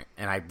some point,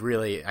 and I'm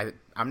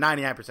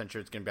 99%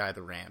 sure it's gonna be by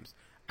the Rams.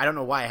 I don't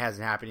know why it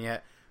hasn't happened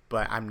yet,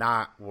 but I'm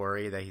not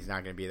worried that he's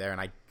not gonna be there,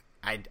 and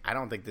I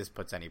don't think this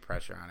puts any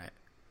pressure on it.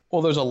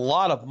 Well, there's a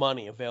lot of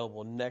money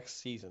available next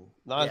season.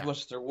 Not as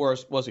much as there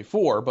was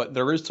before, but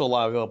there is still a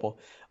lot available.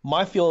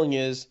 My feeling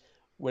is,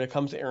 when it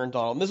comes to Aaron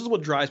Donald, and this is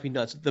what drives me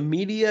nuts, the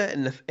media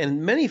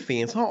and many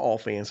fans, not all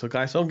fans, so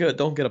guys, don't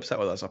get upset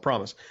with us, I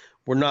promise.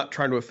 We're not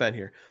trying to offend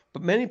here.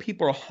 But many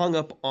people are hung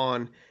up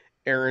on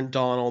Aaron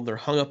Donald. They're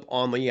hung up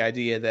on the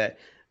idea that,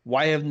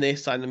 why haven't they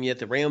signed him yet?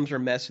 The Rams are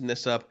messing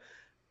this up.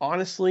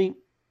 Honestly,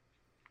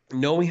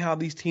 knowing how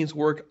these teams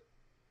work,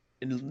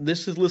 and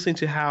this is listening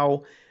to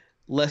how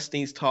Les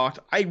Snead's talked,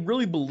 I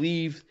really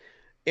believe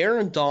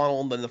Aaron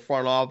Donald and the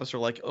front office are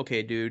like,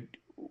 okay, dude,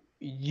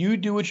 you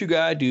do what you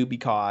gotta do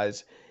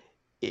because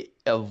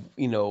of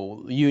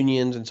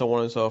unions and so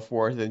on and so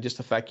forth, and just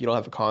the fact you don't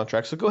have a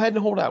contract. So go ahead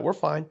and hold out. We're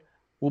fine.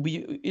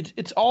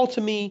 It's all,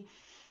 to me,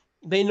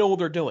 they know what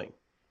they're doing.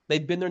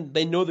 They've been there.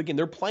 They know the game.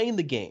 They're playing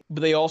the game,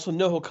 but they also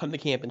know he'll come to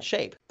camp in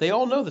shape. They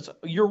all know this.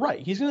 You're right.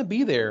 He's going to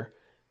be there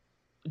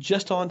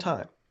just on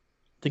time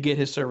to get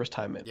his service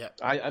time in. Yeah.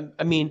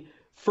 I mean,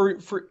 for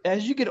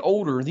as you get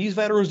older, these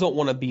veterans don't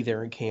want to be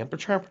there in camp. They're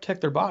trying to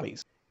protect their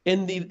bodies,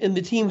 and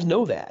the teams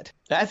know that.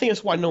 I think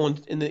that's why no one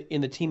in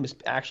the team is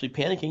actually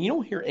panicking. You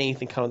don't hear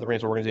anything coming of the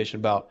Rams organization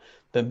about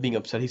them being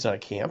upset he's not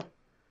at camp.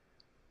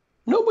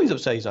 Nobody's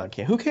upset he's not at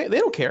camp. Who cares? They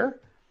don't care.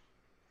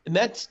 And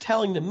that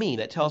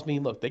tells me,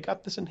 look, they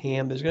got this in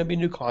hand. There's going to be a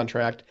new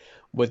contract.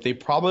 What they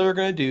probably are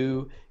going to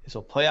do is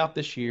they'll play out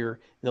this year,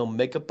 and they'll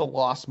make up the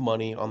lost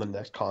money on the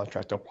next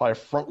contract. They'll probably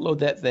front load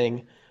that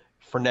thing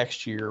for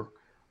next year,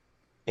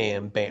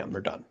 and bam,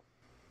 they're done.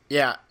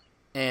 Yeah,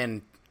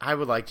 and I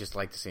would like to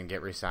see him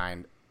get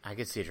re-signed. I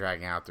could see it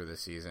dragging out through the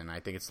season. I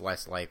think it's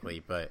less likely,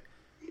 but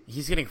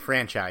he's getting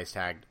franchise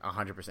tagged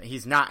 100%.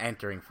 He's not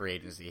entering free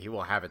agency. He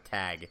will have a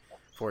tag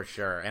for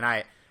sure. And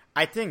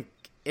I think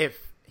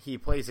if he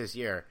plays this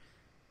year,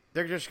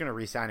 they're just going to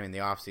re-sign him in the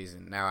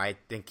offseason. Now, I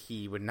think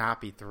he would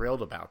not be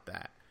thrilled about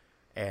that.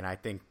 And I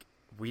think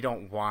we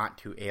don't want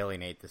to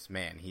alienate this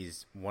man.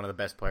 He's one of the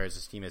best players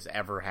this team has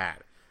ever had.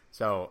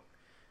 So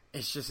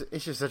it's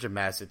just such a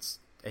mess.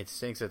 It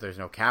stinks that there's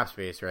no cap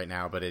space right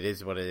now, but it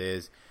is what it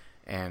is.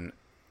 And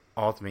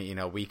ultimately,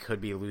 we could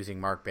be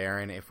losing Mark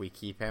Barron if we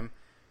keep him,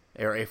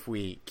 or if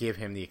we give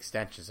him the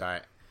extensions.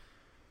 I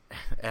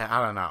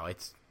don't know.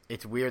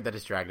 It's weird that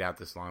it's dragged out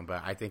this long,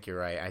 but I think you're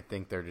right. I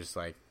think they're just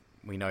like,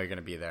 we know you're going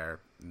to be there.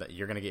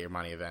 You're going to get your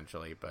money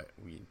eventually, but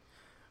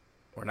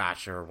we're not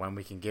sure when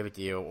we can give it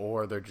to you,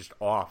 or they're just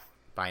off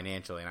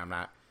financially. And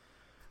I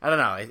don't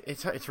know.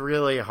 It's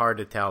really hard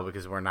to tell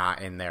because we're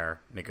not in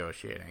there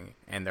negotiating,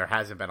 and there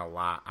hasn't been a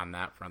lot on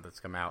that front that's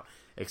come out,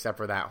 except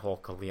for that whole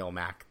Khalil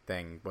Mack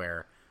thing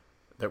where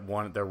they're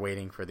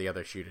waiting for the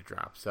other shoe to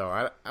drop. So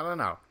I don't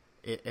know.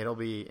 It'll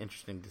be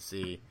interesting to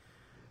see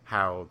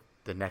how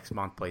the next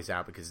month plays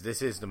out, because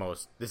this is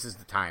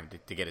the time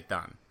to get it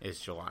done, is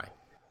July.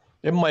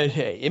 It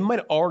might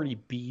already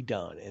be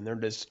done, and they're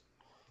just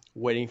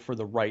waiting for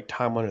the right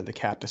time under the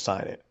cap to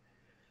sign it.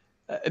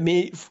 I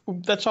mean,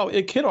 that's all.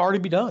 It could already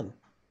be done.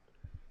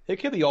 It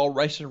could be all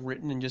rice and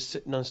written and just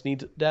sitting on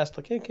Snead's desk,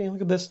 like, okay,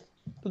 look at this.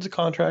 There's a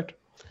contract.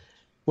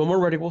 When we're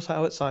ready, we'll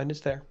have it signed.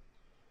 It's there.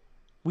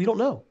 We don't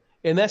know,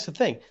 and that's the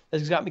thing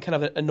that's got me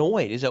kind of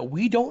annoyed, is that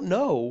we don't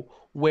know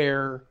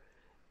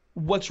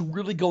what's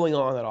really going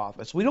on in that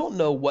office. We don't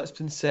know what's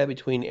been said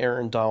between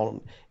Aaron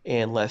Donald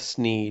and Les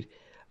Snead.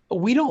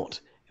 We don't.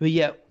 But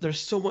yet there's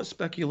so much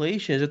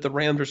speculation that the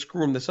Rams are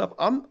screwing this up.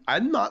 I'm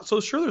not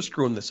so sure they're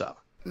screwing this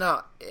up.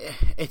 No,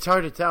 it's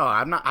hard to tell.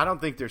 I don't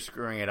think they're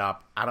screwing it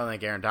up. I don't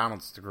think Aaron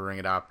Donald's screwing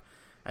it up.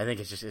 I think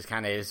it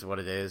kind of is what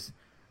it is.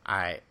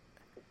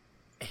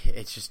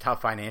 It's just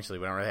tough financially.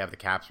 We don't really have the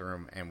caps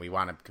room, and we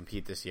want to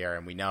compete this year,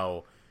 and we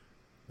know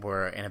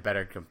we're in a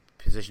better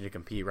position to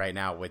compete right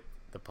now with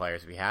the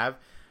players we have.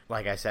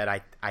 Like I said,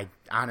 I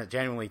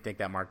genuinely think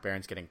that Mark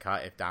Barron's getting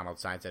cut if Donald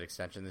signs that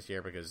extension this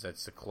year, because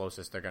that's the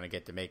closest they're going to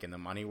get to making the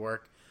money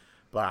work.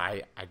 But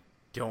I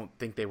don't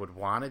think they would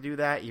want to do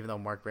that, even though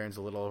Mark Barron's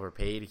a little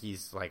overpaid.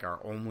 He's like our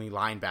only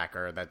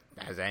linebacker that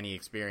has any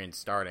experience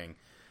starting.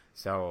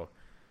 So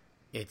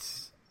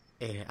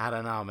I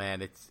don't know,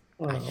 man.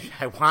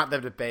 I want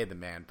them to pay the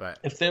man, but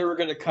if they were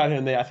going to cut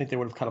him, I think they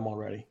would have cut him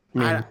already.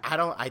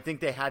 I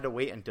think they had to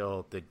wait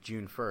until the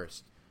June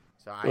 1st.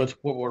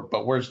 So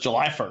but where's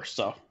July 1st?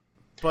 So,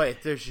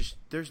 but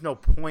there's no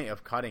point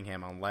of cutting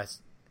him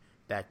unless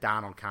that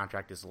Donald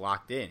contract is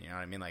locked in. You know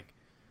what I mean? Like,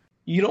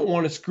 you don't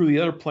want to screw the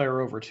other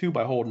player over too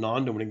by holding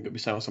on to him and be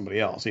signed with somebody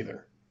else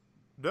either.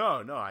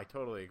 No, I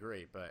totally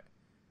agree. But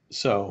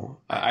so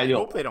I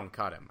hope they don't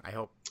cut him. I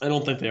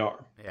don't think they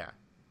are. Yeah,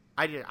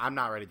 I'm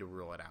not ready to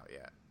rule it out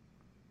yet.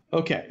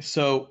 Okay,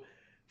 so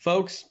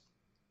folks,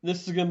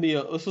 this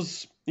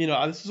is one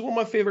of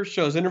my favorite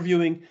shows.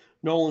 Interviewing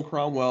Nolan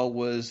Cromwell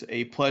was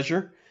a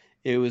pleasure.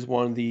 It was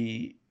one of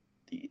the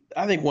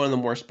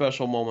more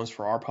special moments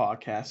for our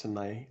podcast, and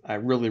I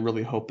really,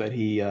 really hope that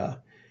he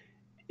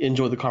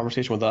enjoyed the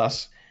conversation with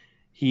us.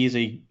 He is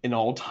an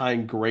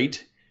all-time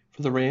great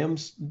for the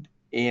Rams,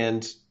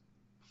 and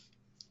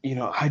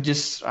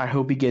I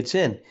hope he gets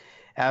in.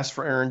 As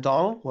for Aaron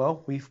Donald,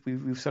 well, we've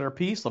said our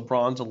piece.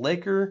 LeBron's a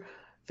Laker.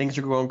 Things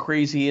are going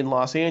crazy in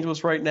Los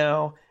Angeles right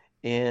now,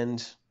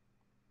 and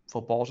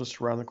football's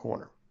just around the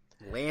corner.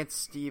 Lance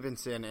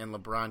Stevenson and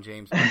LeBron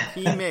James are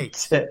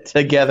teammates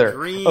together.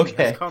 Dream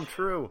has come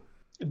true.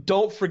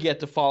 Don't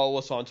forget to follow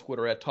us on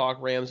Twitter at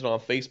Talk Rams and on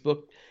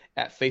Facebook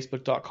at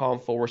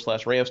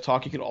facebook.com/Rams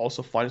Talk. You can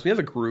also find us. We have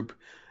a group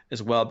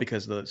as well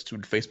because of the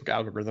student Facebook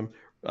algorithm.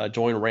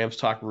 Join Rams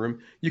Talk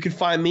Room. You can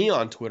find me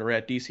on Twitter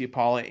at DC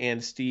Apollo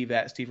and Steve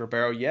at Steve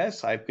Ribeiro.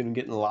 Yes, I've been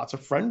getting lots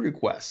of friend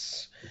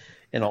requests.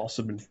 And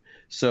also you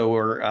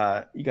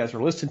guys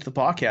are listening to the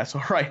podcast.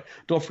 All right.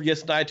 Don't forget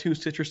it's iTunes,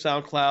 Stitcher,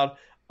 SoundCloud,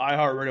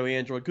 iHeartRadio,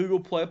 Android, Google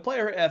Play,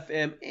 Player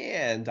FM,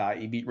 and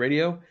eBeat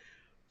Radio.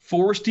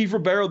 For Steve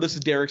Ribeiro, this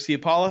is Derek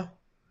Ciapala.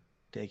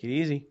 Take it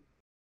easy.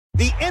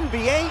 The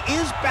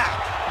NBA is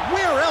back.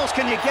 Where else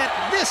can you get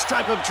this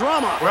type of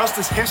drama? Where else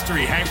does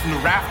history hang from the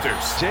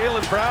rafters?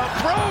 Jaylen Brown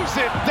throws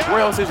it down. Where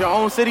else is your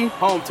own city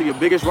home to your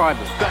biggest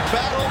rival? The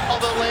Battle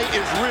of LA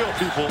is real,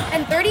 people.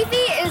 And 30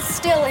 feet is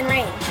still in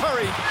range.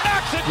 Curry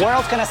knocks it. Where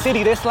else can a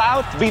city this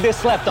loud be this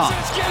slept on?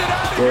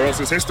 Where else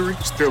is history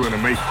still in the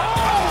making? Oh,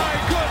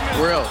 my goodness.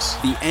 Where else?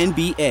 The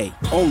NBA,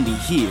 only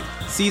here.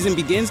 Season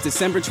begins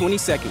December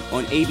 22nd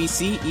on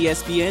ABC,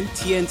 ESPN,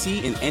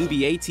 TNT, and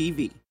NBA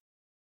TV.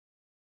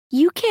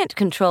 You can't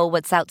control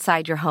what's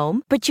outside your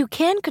home, but you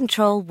can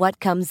control what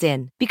comes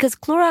in. Because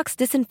Clorox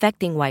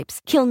disinfecting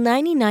wipes kill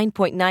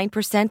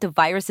 99.9% of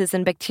viruses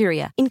and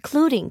bacteria,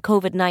 including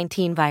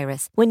COVID-19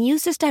 virus, when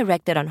used as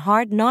directed on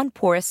hard,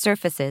 non-porous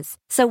surfaces.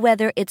 So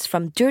whether it's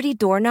from dirty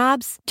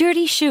doorknobs,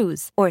 dirty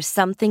shoes, or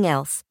something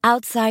else,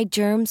 outside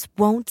germs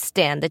won't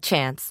stand a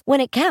chance.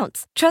 When it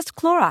counts, trust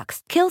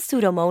Clorox. Kill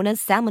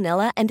Pseudomonas,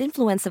 Salmonella, and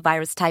influenza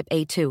virus type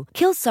A2.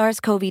 Kill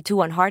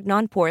SARS-CoV-2 on hard,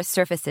 non-porous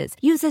surfaces.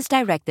 Use as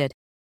directed.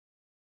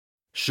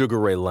 Sugar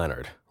Ray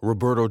Leonard,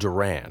 Roberto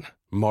Duran,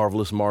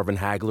 Marvelous Marvin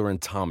Hagler,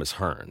 and Thomas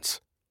Hearns.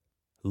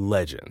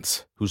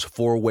 Legends, whose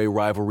four-way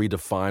rivalry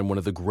defined one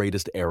of the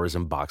greatest eras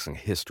in boxing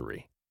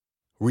history.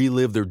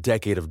 Relive their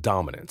decade of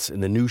dominance in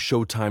the new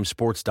Showtime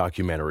sports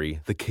documentary,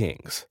 The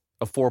Kings,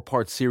 a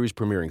 4-part series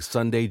premiering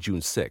Sunday,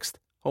 June 6th,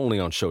 only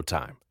on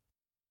Showtime.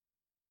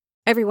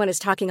 Everyone is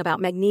talking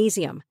about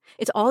magnesium.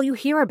 It's all you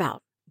hear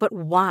about. But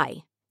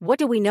why? What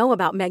do we know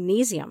about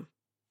magnesium?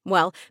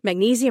 Well,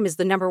 magnesium is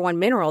the #1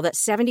 mineral that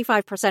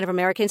 75% of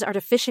Americans are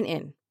deficient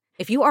in.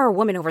 If you are a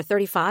woman over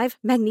 35,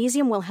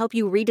 magnesium will help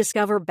you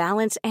rediscover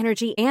balance,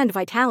 energy, and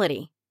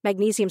vitality.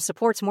 Magnesium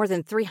supports more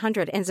than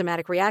 300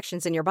 enzymatic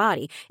reactions in your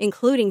body,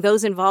 including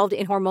those involved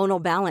in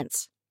hormonal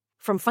balance.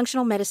 From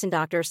functional medicine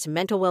doctors to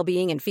mental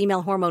well-being and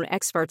female hormone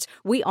experts,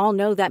 we all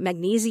know that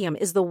magnesium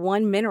is the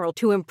one mineral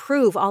to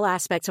improve all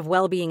aspects of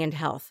well-being and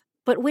health.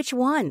 But which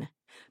one?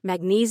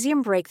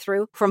 Magnesium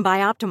Breakthrough from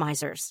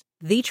Bioptimizers,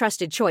 the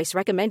trusted choice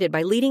recommended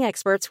by leading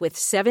experts with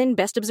 7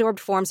 best-absorbed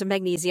forms of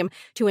magnesium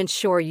to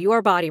ensure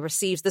your body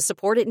receives the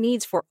support it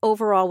needs for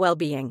overall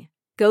well-being.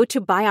 Go to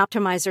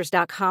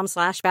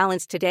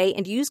bioptimizers.com/balance today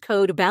and use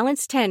code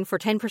BALANCE10 for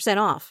 10%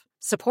 off.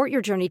 Support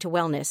your journey to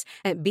wellness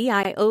at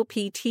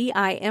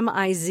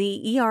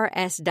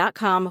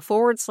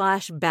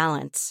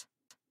bioptimizers.com/balance.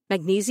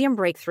 Magnesium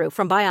Breakthrough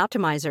from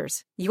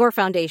Bioptimizers, your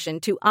foundation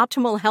to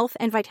optimal health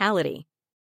and vitality.